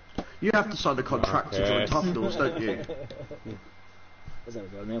 You have to sign a contract to join Tufnells, don't you? Where's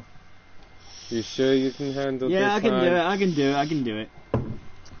that go, Neil? You sure you can handle this? Yeah, I can do it.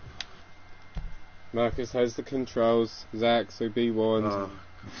 Marcus has the controls. Zach, so be warned.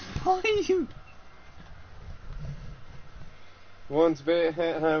 Why are you... One's a bit,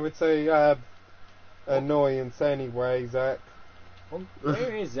 I would say, annoyance anyway, Zach. Well,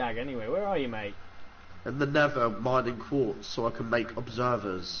 where is Zach anyway? Where are you, mate? In the Nether, mining quartz so I can make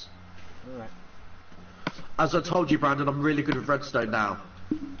observers. Alright. As I told you, Brandon, I'm really good with redstone now.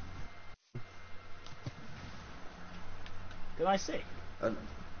 Can I see?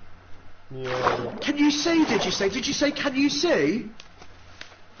 Yeah. Can you see, did you say? Did you say, can you see?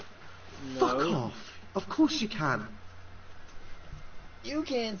 No. Fuck off. Of course you can. You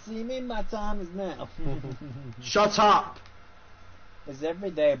can't see me, my time is now. Shut up! It's every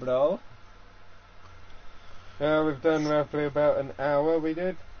day, bro. We've done roughly about an hour, we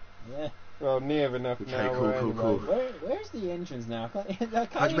did. Yeah. Well, near enough an hour anyway. Where's the entrance now? I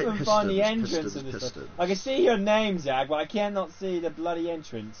can't How'd you even make find the pistons, entrance of this pistons, place. pistons? I can see your name, Zach, but I cannot see the bloody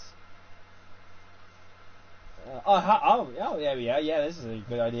entrance. Oh, there we are. Yeah, this is a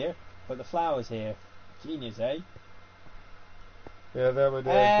good idea. Put the flowers here. Genius, eh? Yeah, that would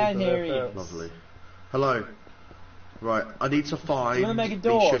And here he is. Lovely. Hello. Right, I need to find Do you wanna make a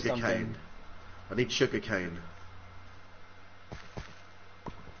door or sugar something? cane. I need sugar cane.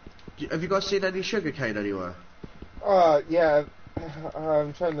 Have you guys seen any sugar cane anywhere? Yeah.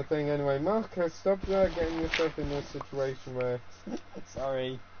 I'm trying to think anyway. Marcus, stop getting yourself in this situation where...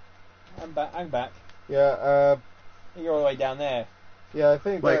 Sorry. I'm back. Yeah, You're all the way down there. yeah, I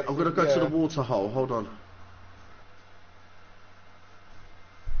think Wait, that's... I'm gonna go yeah. to the water hole, hold on.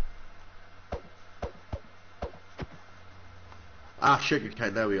 Ah, sugar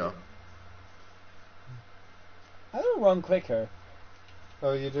cane, there we are. How do I run quicker?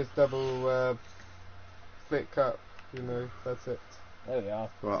 Oh, you just double, flick up, you know, that's it. There we are.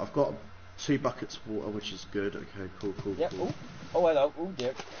 Right, I've got 2 buckets of water, which is good. Okay, cool. Yep. Cool. Ooh. Oh, hello. Oh,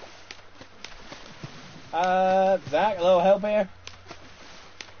 dear. Zach, a little help here?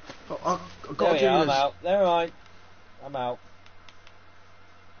 I've There got we to are, do I'm this. out. Never mind. I'm out.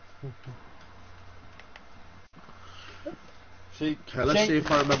 Sheep. Okay, let's Sheep. see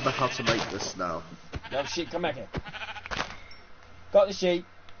if I remember how to make this now. No, sheep, come back here. Got the sheep.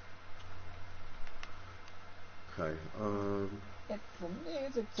 Okay, It's a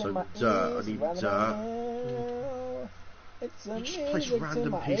music to So my dirt, I ears, need running dirt. my hair. It's a you just place music to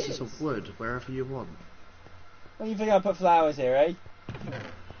random my pieces ears. of wood wherever you want. What do you think I put flowers here, eh?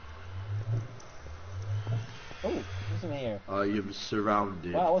 Oh, what's in here? I am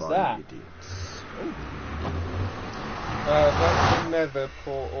surrounded Wow, what's by that? idiots. That's the nether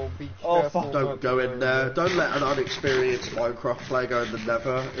portal, be Oh, careful. fuck. Don't not go to in there. Don't let an unexperienced Minecraft player go in the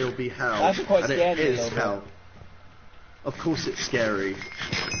nether. It'll be hell. That's quite and scary it a is little hell. Of course it's scary.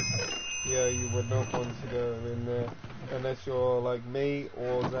 Yeah, you would not want to go in there unless you're like me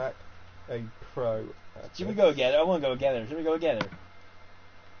or Zach, a pro. Should we go together? I want to go together. Should we go together?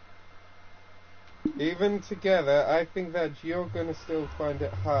 Even together, I think that you're gonna still find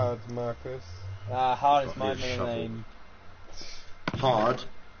it hard, Marcus. Hard is Got my me a middle shovel. name. Hard?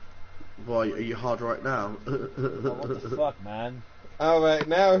 Why, are you hard right now? Oh, what the fuck, man? Alright,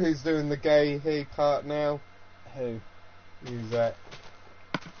 now who's doing the gay he part now? Who? You, Zach.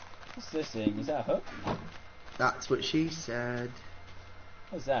 What's this thing? Is that a hook? That's what she said.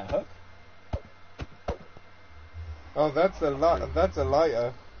 What's that, a hook? Oh, that's a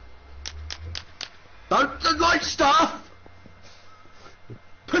lighter. Don't like stuff!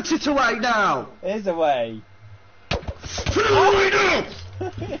 Put it away now! It is a way. Put it away now!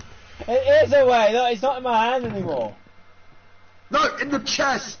 It is a way. Look, it's not in my hand anymore. No, in the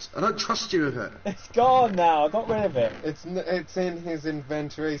chest! I don't trust you with it. It's gone now. I got rid of it. It's in his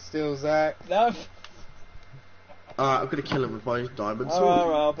inventory still, Zach. No. I'm gonna kill him with my diamond Oh, sword.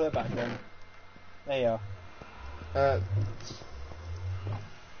 alright, I'll put it back then. There you are.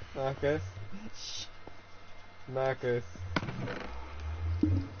 Marcus. Marcus.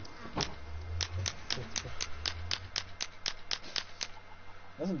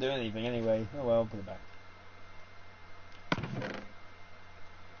 Doesn't do anything anyway. Oh well, I'll put it back.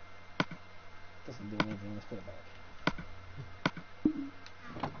 Doesn't do anything. Let's put it back.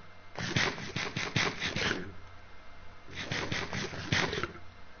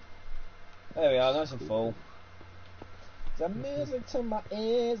 There we are, nice and full. The music to my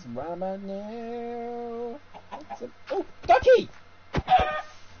ears right about now. Oh, ducky!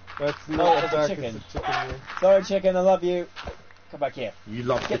 That's Oh, not it's a a duck, chicken. it's a chicken. Sorry, chicken, I love you. Come back here. You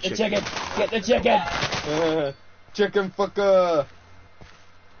love Get the the chicken. chicken! Get the chicken! Yeah. Chicken fucker!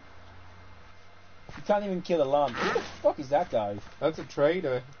 You can't even kill a lamb. Who the fuck is that guy? That's a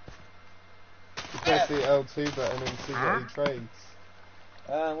trader. You press the L2 button and see what he trades.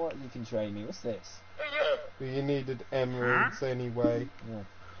 What you can trade me? What's this? You needed emeralds anyway. Yeah.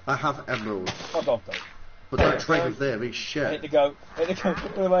 I have emeralds. Fuck off, though. But don't trade with them, he's Hit shit. the goat. Hit the goat.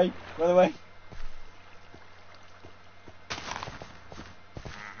 Run away. Run away.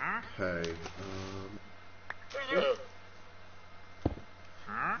 Okay,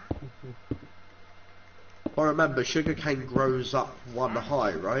 I remember sugarcane grows up one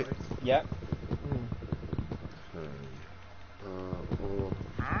high, right? Yep. Okay. Or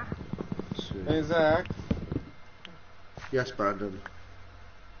two. Hey Zach, Yes, Brandon.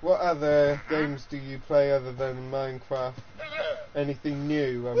 what other games do you play other than Minecraft? Anything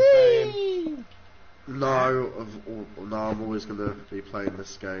new, I'm saying? No, I'm always going to be playing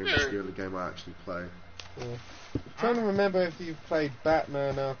this game. It's the only game I actually play. Yeah. I'm trying to remember if you've played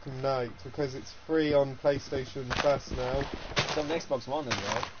Batman Arkham Knight, because it's free on PlayStation Plus now. It's on Xbox One as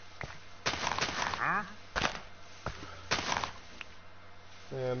well.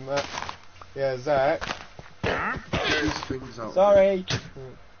 Yeah, Zach. These things out. Sorry.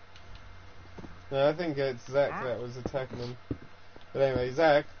 No, I think it's Zach that was attacking him. But anyway,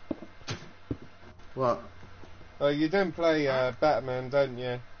 Zach. What? Oh, you don't play Batman, don't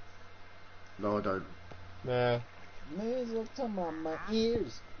you? No, I don't. Nah. Music to my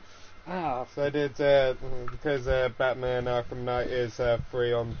ears. Ah, So I did, because Batman Arkham Knight is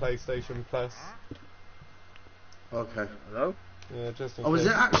free on PlayStation Plus. Okay. hello? Yeah, just in Oh, is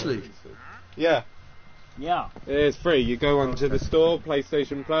case. it actually? Yeah, Yeah. it is free. You go onto the store,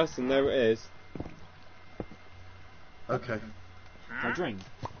 PlayStation Plus, and there it is. Okay. I drink.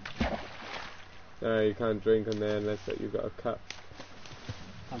 No, you can't drink on there unless that you've got a cup.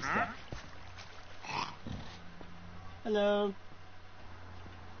 I'm stuck. Hello.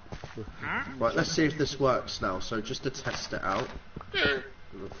 Right, let's see if this works now. So just to test it out. I'm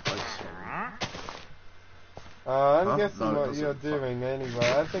Huh? guessing No, it what doesn't. you're doing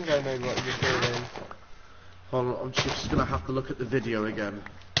anyway. I think I know what you're doing. Hold on, I'm just going to have to look at the video again.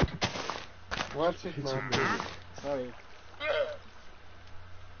 Watch it, Marcus. Sorry.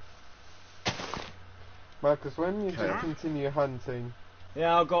 Marcus, when you Okay. just continue hunting.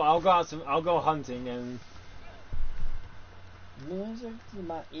 Yeah, I'll go hunting and music to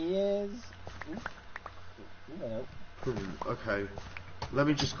my ears. Ooh, Okay. Let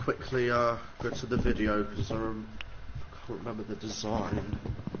me just quickly go to the video because I can't remember the design.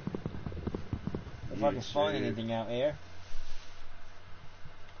 if I can find YouTube. anything out here.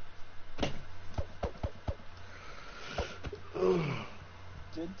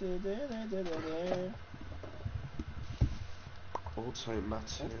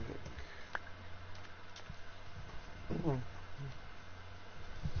 Automatic.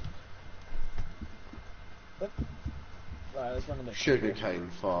 Right, let's run a bit. Sugarcane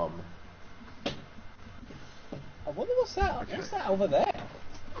farm. I wonder what's that? What's that over there?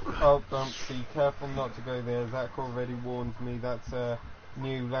 Oh, don't be careful not to go there. Zach already warned me. That's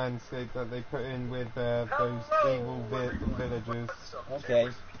new landscape that they put in with those evil villagers. Okay.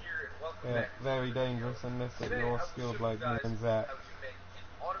 Yeah, very dangerous unless that you're skilled like me and Zach.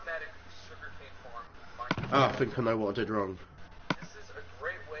 Oh, I think I know what I did wrong. This is a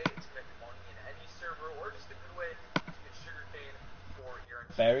great way to make money in any server, or just a good way to get sugarcane for your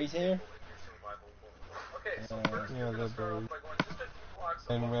Berries here? survival goal. Okay, so first Yeah, we're they're gonna start berries. off by going just a few blocks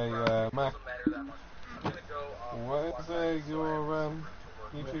Anyway, above ground. It Mac, doesn't matter that much. I'm gonna go what is your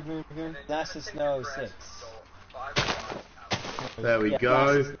YouTube name again? That's the Snow 6. 5 blocks out. There we Yeah,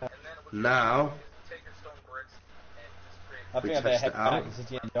 go. that's- And then what Now, take your stone bricks and just create I We think I better test head it out. back because it's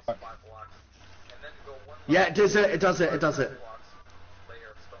getting dark. 5 blocks. And then go one yeah, it does it. It does it. It does it. blocks, layer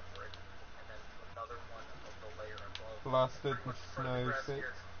of stone brick, and then another one of the layer above. Blasted Snow 6. This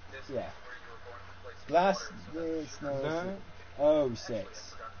Yeah. is where you are going to place Blast water, the Snow No?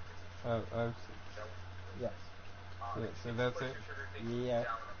 06. Oh, Yeah. yeah, so that's it. Yeah.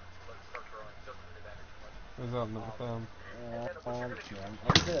 Was on the film.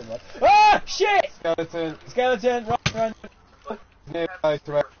 Ah! Shit! Skeleton, Skeleton! Run! nearby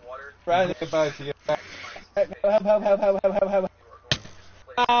to you. Run! Nearby to you. Help!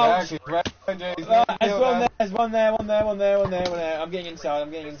 Ouch! Zach is right behind you. He's Ah, gonna there's kill one us. there, there's one there. I'm getting inside.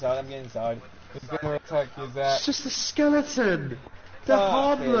 He's gonna attack you, Zach. It's just a skeleton. They're Fuck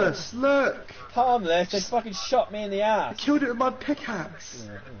harmless. Look, Harmless, they fucking shot me in the I ass. killed it with my pickaxe.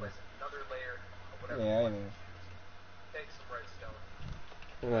 Yeah, anyway.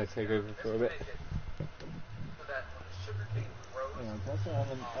 I'm gonna take over for a bit. Hang on, can I say on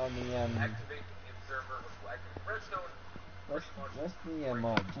the where's the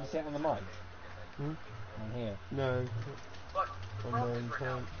mic? Can you say it on the mic? Hmm? On here. No. On my own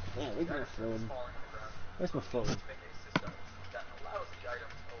time. Yeah, leave my phone. Where's my phone? That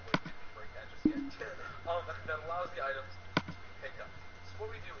allows the items to be picked up. So what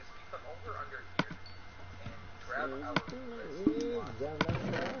we do is we come over under here and grab our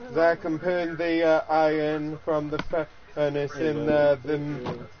Zach, I'm putting the iron from the furnace in the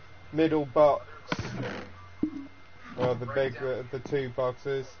middle box. Well, the two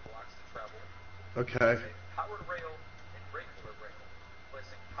boxes. blocks to travel. Okay. Powered rail and regular rail.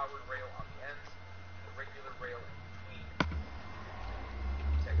 Placing powered rail on the ends and regular rail in between.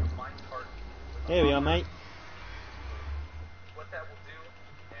 Take a mine cart. Here we are, mate. What that will do,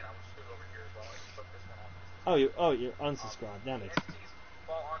 and I will just go over here as well. I just took this one off. Oh, you're unsubscribed, damn it. Entities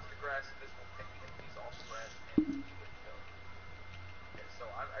fall onto the grass. This will pick the entities off the grass and be good to go. Okay, so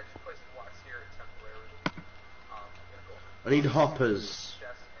I just placed the blocks here temporarily. I'm gonna go over I need hoppers. the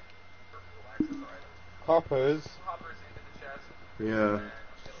chest and for access our items. Hoppers. Hoppers into the chest. Yeah.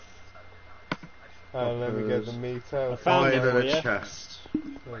 Let me get the meat I out. found Iron it and for a you. chest.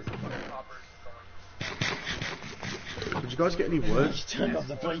 Hoppers going. Did you guys get any wood? Turned off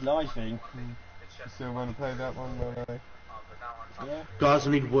the bloody live thing. You still want to play that one, will I? Yeah. Guys,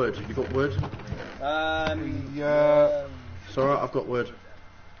 I need wood. Have you got wood? Yeah. It's alright, I've got wood.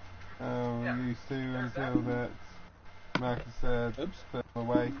 We used to until that Marcus said, Oops. put them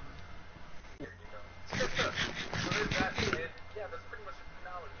away.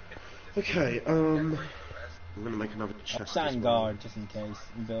 Okay, I'm gonna make another chest. as Stand well. guard, just in case.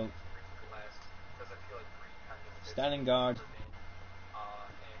 And built. Standing guard.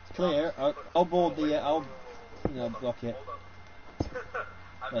 Clear. I'll board the. I'll, block it.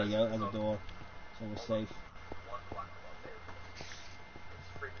 There you go. There's a door. So we're safe.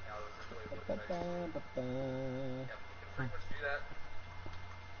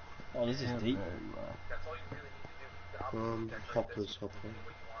 Oh, this is deep. Hoppers. How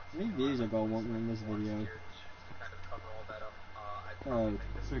many views I got on this video? Oh,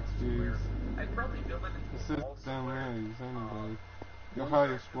 6 views. It says down there, anyway. Your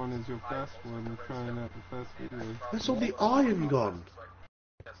highest one is your first one. We're trying out the first video. Where's all the iron gone?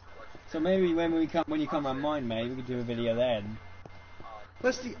 so maybe when you come around mine, mate, we could do a video then.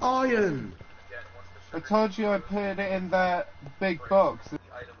 Where's the iron? I told you I put it in that big box.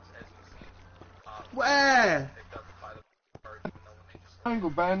 Where? Triangle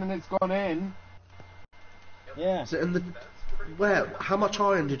band and it's gone in. Yeah. Is it in the... Where? How much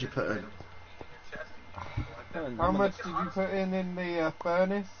iron did you put in? How much did you put in the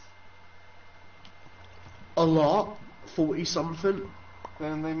furnace? A lot. 40 something.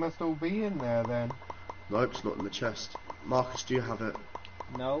 Then they must all be in there then. Nope, it's not in the chest. Marcus, do you have it?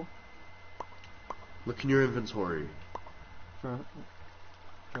 No. Look in your inventory. Triangle.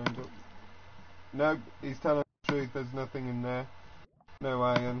 Nope, he's telling the truth, there's nothing in there. No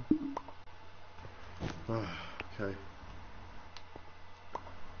iron. Okay.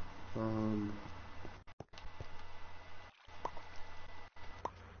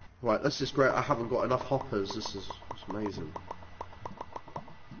 Right, this is great. I haven't got enough hoppers. This is amazing.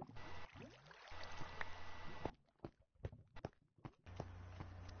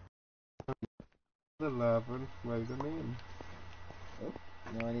 The lava and throw them in. Oh,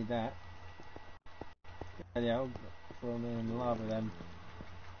 no, I need that. Yeah, I'll throw them in the lava then.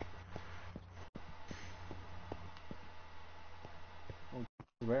 Oh,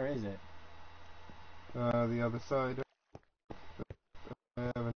 where is it? The other side.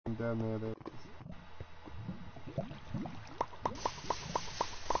 Everything down there. There.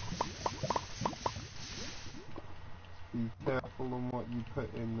 Be careful on what you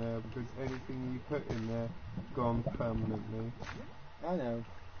put in there, because anything you put in there, gone permanently. I know.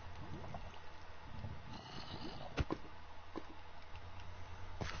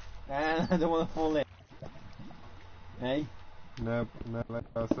 And I don't want to fall in. Hey? Nope, no, that's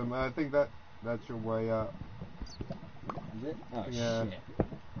awesome. I think that's your way up. Is it? Oh, Yeah. shit.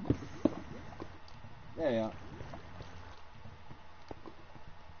 There you are.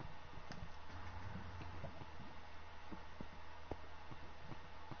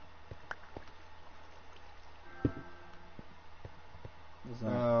 What's that?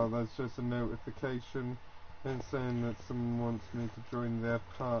 Oh, that's just a notification and saying that someone wants me to join their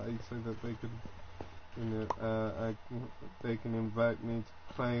party so that they can, you know, they can invite me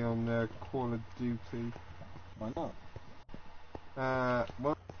to play on their Call of Duty. Why not?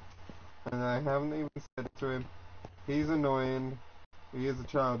 Well, and I haven't even said it to him. He's annoying. He is a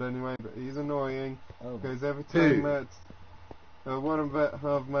child anyway, but he's annoying Oh. because every time Who? that one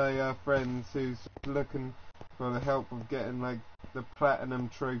of my friends who's looking for the help of getting like the platinum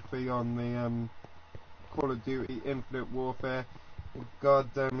trophy on the Call of Duty Infinite Warfare, god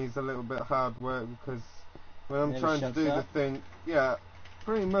damn, he's a little bit hard work because when I'm Never trying to shuts do the up? thing, yeah,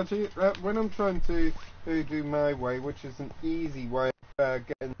 pretty much when I'm trying to do my way, which is an easy way of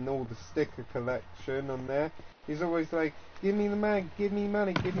getting all the sticker collection on there, he's always like, give me the money, give me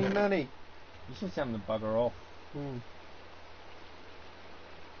money, give me money. You should tell him to bugger off.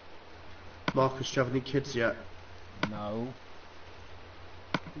 Marcus, do you have any kids yet? No.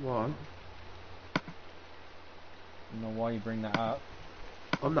 Why? I don't know why you bring that up.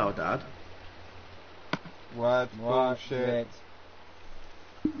 I'm now a dad. What bullshit.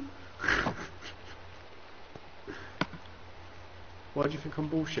 Why do you think I'm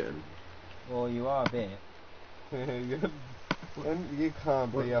bullshitting? Well, you are a bit. You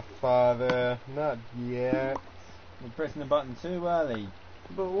can't be a father, not yet. You're pressing the button too early.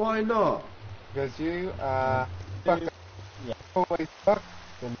 But why not? Because you are always fucked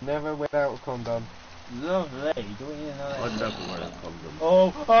and never without a condom. Lovely. Do we need another? I never wear a condom.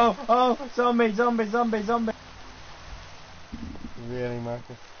 Oh! Zombie! Really,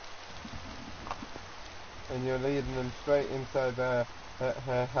 Marcus? And you're leading them straight inside her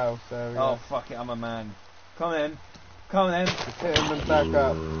house area. Oh, fuck it, I'm a man. Come in. Just hitting them back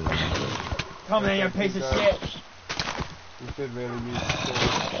up. Come in, you piece of shit. You should really use the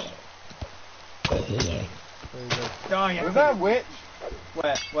sword. There you go. Die, you Was that a witch?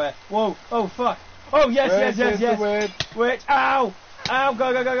 Where? Whoa! Oh, fuck! Oh, yes! The witch. Witch! Ow!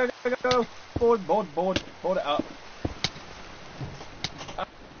 Go! Board it up.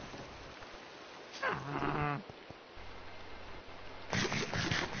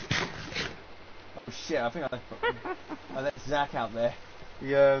 Oh shit, I think I let Zach out there.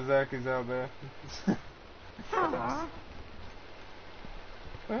 Yeah, Zach is out there.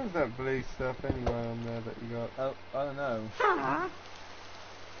 Where's that blue stuff anyway on there that you got? Oh, I don't know.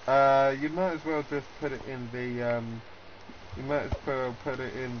 You might as well just put it in the you might as well put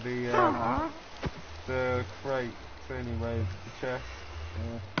it in the crate anyways, the chest.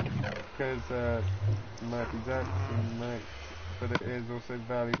 Because it might be Zach's but it is also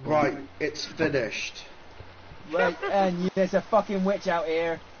valuable. Right, it's finished. Right, and there's a fucking witch out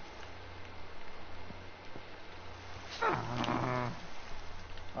here.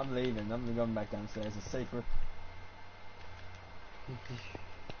 I'm leaving. I'm going back downstairs. It's safer.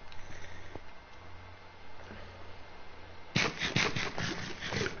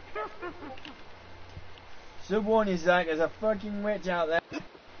 Should warn you, Zach. There's a fucking witch out there.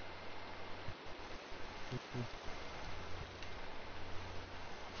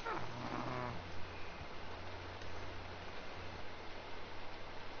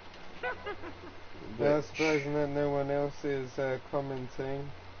 Yeah, surprising that no one else is commenting.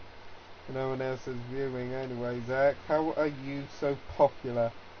 No one else is viewing anyway, Zach. How are you so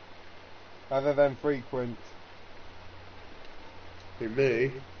popular? Other than frequent. Who,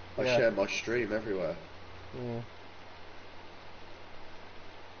 me? I Yeah. share my stream everywhere. Yeah.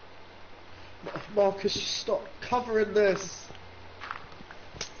 Marcus, stop covering this.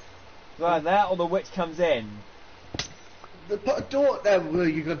 Like that, or the witch comes in. Put a door there where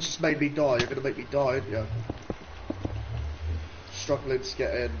you're gonna just make me die. You're gonna make me die, aren't you? Struggling to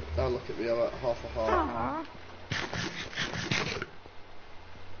get in. Now look at me, I'm at half a heart.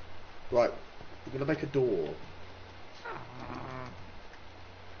 Right, we're gonna make a door.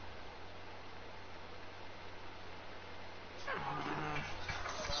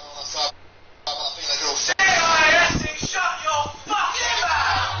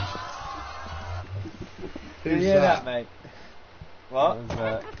 Did you Who's hear that? that, mate? What? What was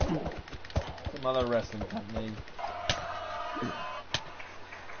that? Some other wrestling company.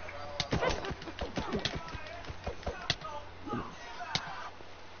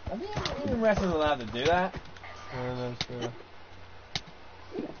 I think even wrestlers allowed to do that. I'm not sure.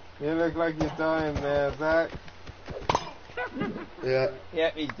 You look like you're dying there, Zach. Yeah,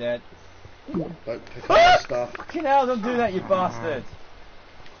 Yep, he's dead. don't pick up the stuff. Fucking hell, don't do that, you bastard!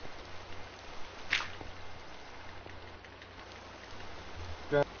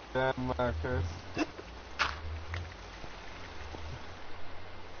 Damn, Marcus. Is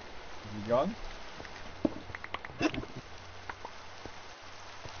he gone?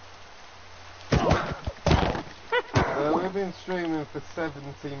 We've been streaming for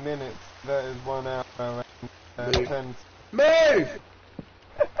 70 minutes. That is 1 hour and Move. 10. Move!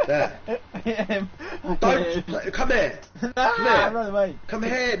 There. Him. Don't, come here. Nah, Come here. run away. Come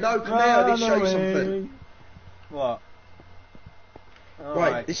here, no, come here, I need to show you Run something. away. What?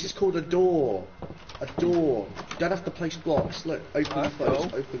 Right, this is called a door. A door. You don't have to place blocks. Look, open and That's close, cool.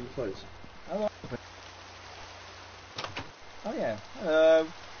 open and close. Oh yeah. Hello.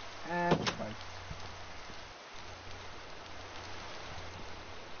 And bye.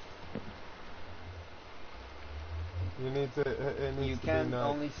 You need to. It needs You to be can night.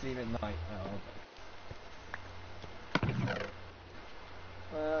 only sleep at night. Oh, okay.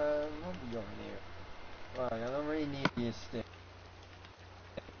 What have we got in here? Right, I don't really need your stick.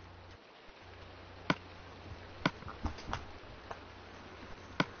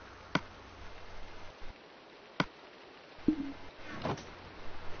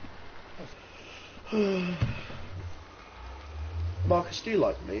 Marcus, do you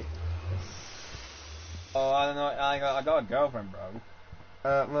like me? Oh, I don't know. I got a girlfriend, bro.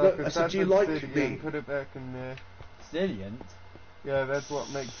 Marcus, Look, I said, that's do you a like obsidian. me? Put it back in there. Stilliant. Yeah, that's what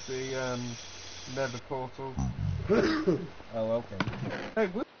makes the nether portal. Oh, okay. Hey,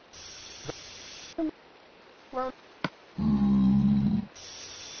 what? Well,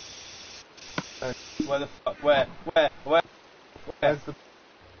 Where the fuck? Where? there's the.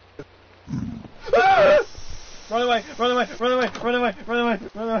 Run away! Run away! Run away! Run away! Run away!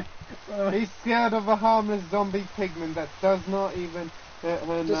 Run away! Run away! He's scared of a harmless zombie pigman that does not even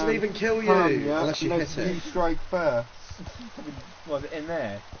Doesn't even kill you harm unless you unless hit you it. strike first. Was it in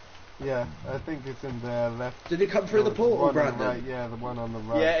there? Yeah, I think it's in there left. Did he come through the The portal, one on the Brandon? right, yeah, the one on the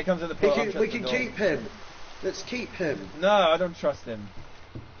right. Yeah, it comes at the He portal. can, we can keep him. Let's keep him. No, I don't trust him.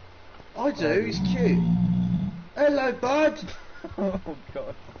 I do, he's cute. Hello, bud. Oh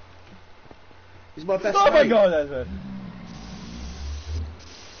god. He's my best Oh my mate. god, Ezra.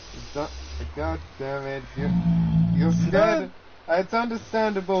 God damn it! You're scared. It's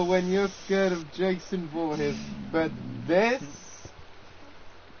understandable when you're scared of Jason Voorhees, but this.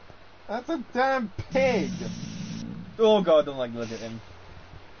 That's a damn pig! Oh god, don't like look at him.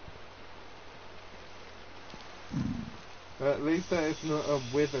 At least that is not a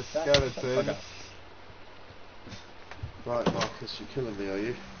wither Shut the fuck skeleton. up. Right, Marcus, you're killing me, are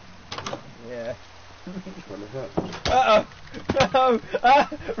you? Yeah. Trying to hurt. Uh oh!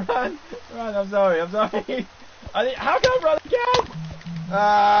 No! Run! Run! I'm sorry. I'm sorry. How can I run again?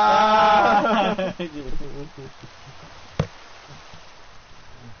 Ah!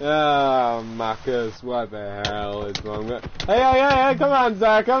 Oh, Marcus, what the hell is wrong with... Hey, come on,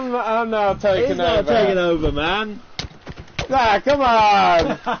 Zach, I'm now taking He's not over. taking over, man. Zach, come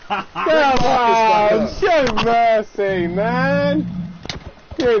on! Come on! Show mercy, man!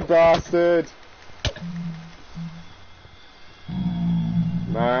 You bastard!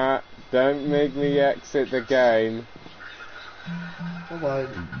 Matt, don't make me exit the game. Come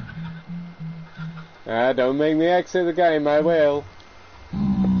on. Don't make me exit the game, I will.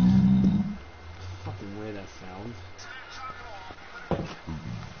 Fucking weird that sound.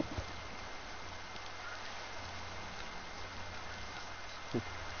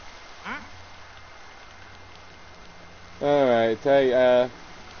 Alright, hey,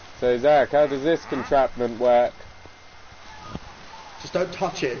 so Zach, how does this contraption work? Just don't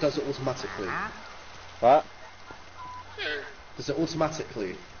touch it, it does it automatically. What? Does it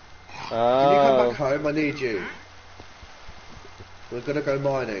automatically? Oh. Can you come back home? I need you. We're gonna go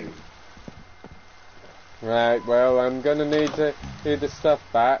mining. Right, well, I'm gonna need the stuff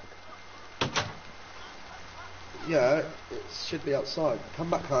back. Yeah, it should be outside. Come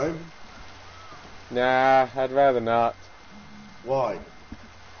back home. Nah, I'd rather not. Why?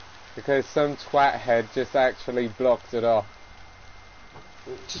 Because some twat head just actually blocked it off.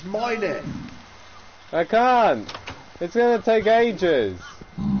 Just mine it. I can't! It's gonna take ages.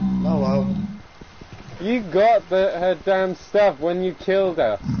 Oh well. You got her damn stuff when you killed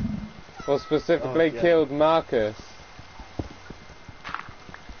her. Or specifically yeah. killed Marcus.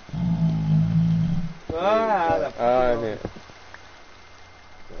 Ah, Oh,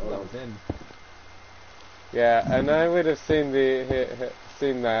 yeah, and I would have seen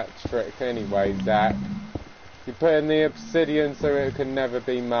seen that trick anyway, Zach. You put in the obsidian so it can never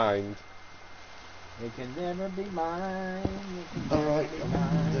be mined. It can never be mine. Alright,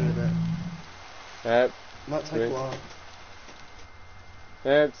 I'm doing it. Yep. Might take a while.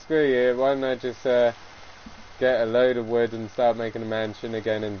 Yep, screw you. Why don't I just get a load of wood and start making a mansion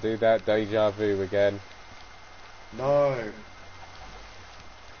again and do that deja vu again? No.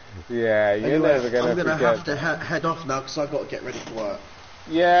 Yeah, you're Anyway, never gonna I'm gonna forget. have to head off now because I've got to get ready for work.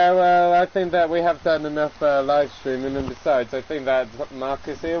 Yeah, well, I think that we have done enough live streaming, and besides, I think that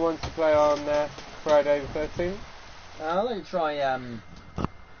Marcus here wants to play on Friday the 13th. I'll let you try,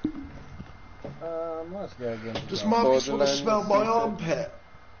 let's go again. Does Marcus want to Borderlands, smell my is it? armpit?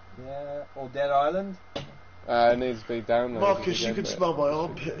 Yeah, or Dead Island? It needs to be downloaded. Marcus, you again, can but- smell my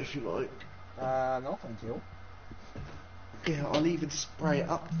armpit if you like. No, thank you. Yeah, I'll even spray it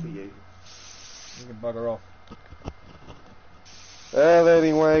up for you. You can bugger off. Well,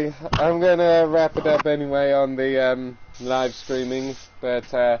 anyway, I'm gonna wrap it up anyway on the live streaming,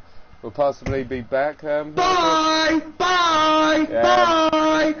 but we'll possibly be back. Bye! Bye! Yeah.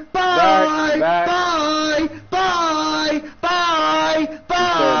 Bye! Bye! Zach. Bye! Bye! Bye!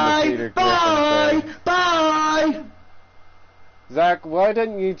 Bye! Peter Bye! Griffin Bye! Zach, why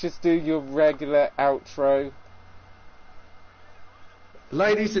don't you just do your regular outro?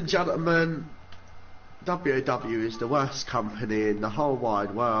 Ladies and gentlemen, WW is the worst company in the whole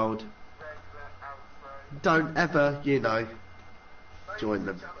wide world. Don't ever, join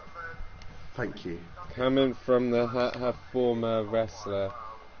them. Thank you. Coming from her former wrestler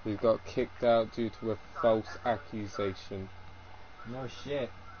who got kicked out due to a false accusation. No shit.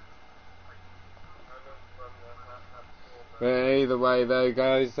 But either way though,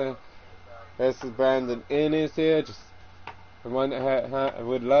 guys, this is Brandon Innes here. Just I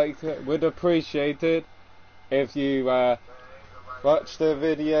would appreciate it if you watch the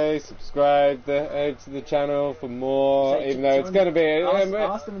video, subscribe to the channel for more. Even though it's going to be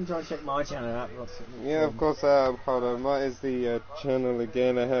ask them and try and check my channel out. yeah, of course. Hold on, what is the channel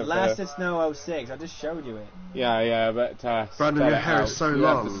again? I have Last It's No 06. I just showed you it. yeah, but Brandon, your hair is so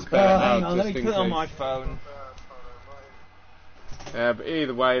long. Hang on, let me put it on my phone. But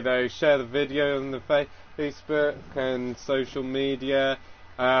either way though, share the video on the Facebook and social media.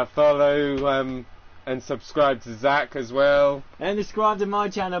 Follow and subscribe to Zach as well. And subscribe to my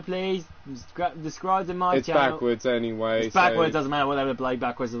channel, please. Subscribe to my It's channel. backwards anyway. It's backwards, so, doesn't matter, whatever, play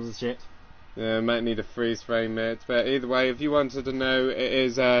backwards or shit. might need a freeze frame it. But either way, if you wanted to know, it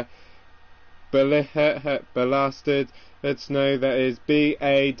is Ballasted. Let's know that is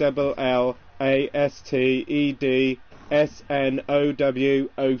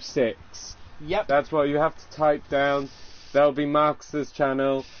BALLASTEDSNOW06. Yep. That's what you have to type down. That'll be Marcus's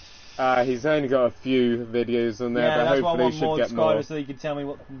channel. He's only got a few videos on there, Yeah, but that's why I hopefully want he more should get more. subscribers so you can tell me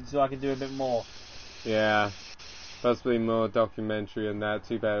what, so I can do a bit more. Yeah, possibly more documentary and that.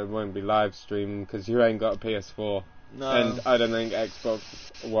 Too bad it won't be live streaming because you ain't got a PS4. No. And I don't think Xbox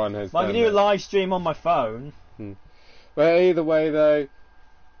One has Well, I done can do a that. live stream on my phone. Well, either way though,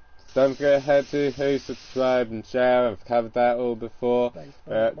 don't forget to subscribe and share. I've covered that all before.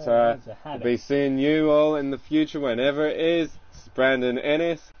 But I'll be seeing you all in the future whenever it is. It's Brandon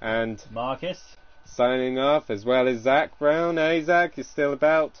Ennis and Marcus. signing off, as well as Zach Brown. Hey Zach, you still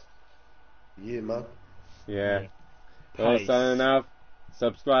about? Yeah, man. Yeah. All Peace. signing off.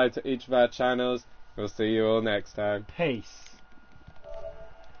 Subscribe to each of our channels. We'll see you all next time. Peace.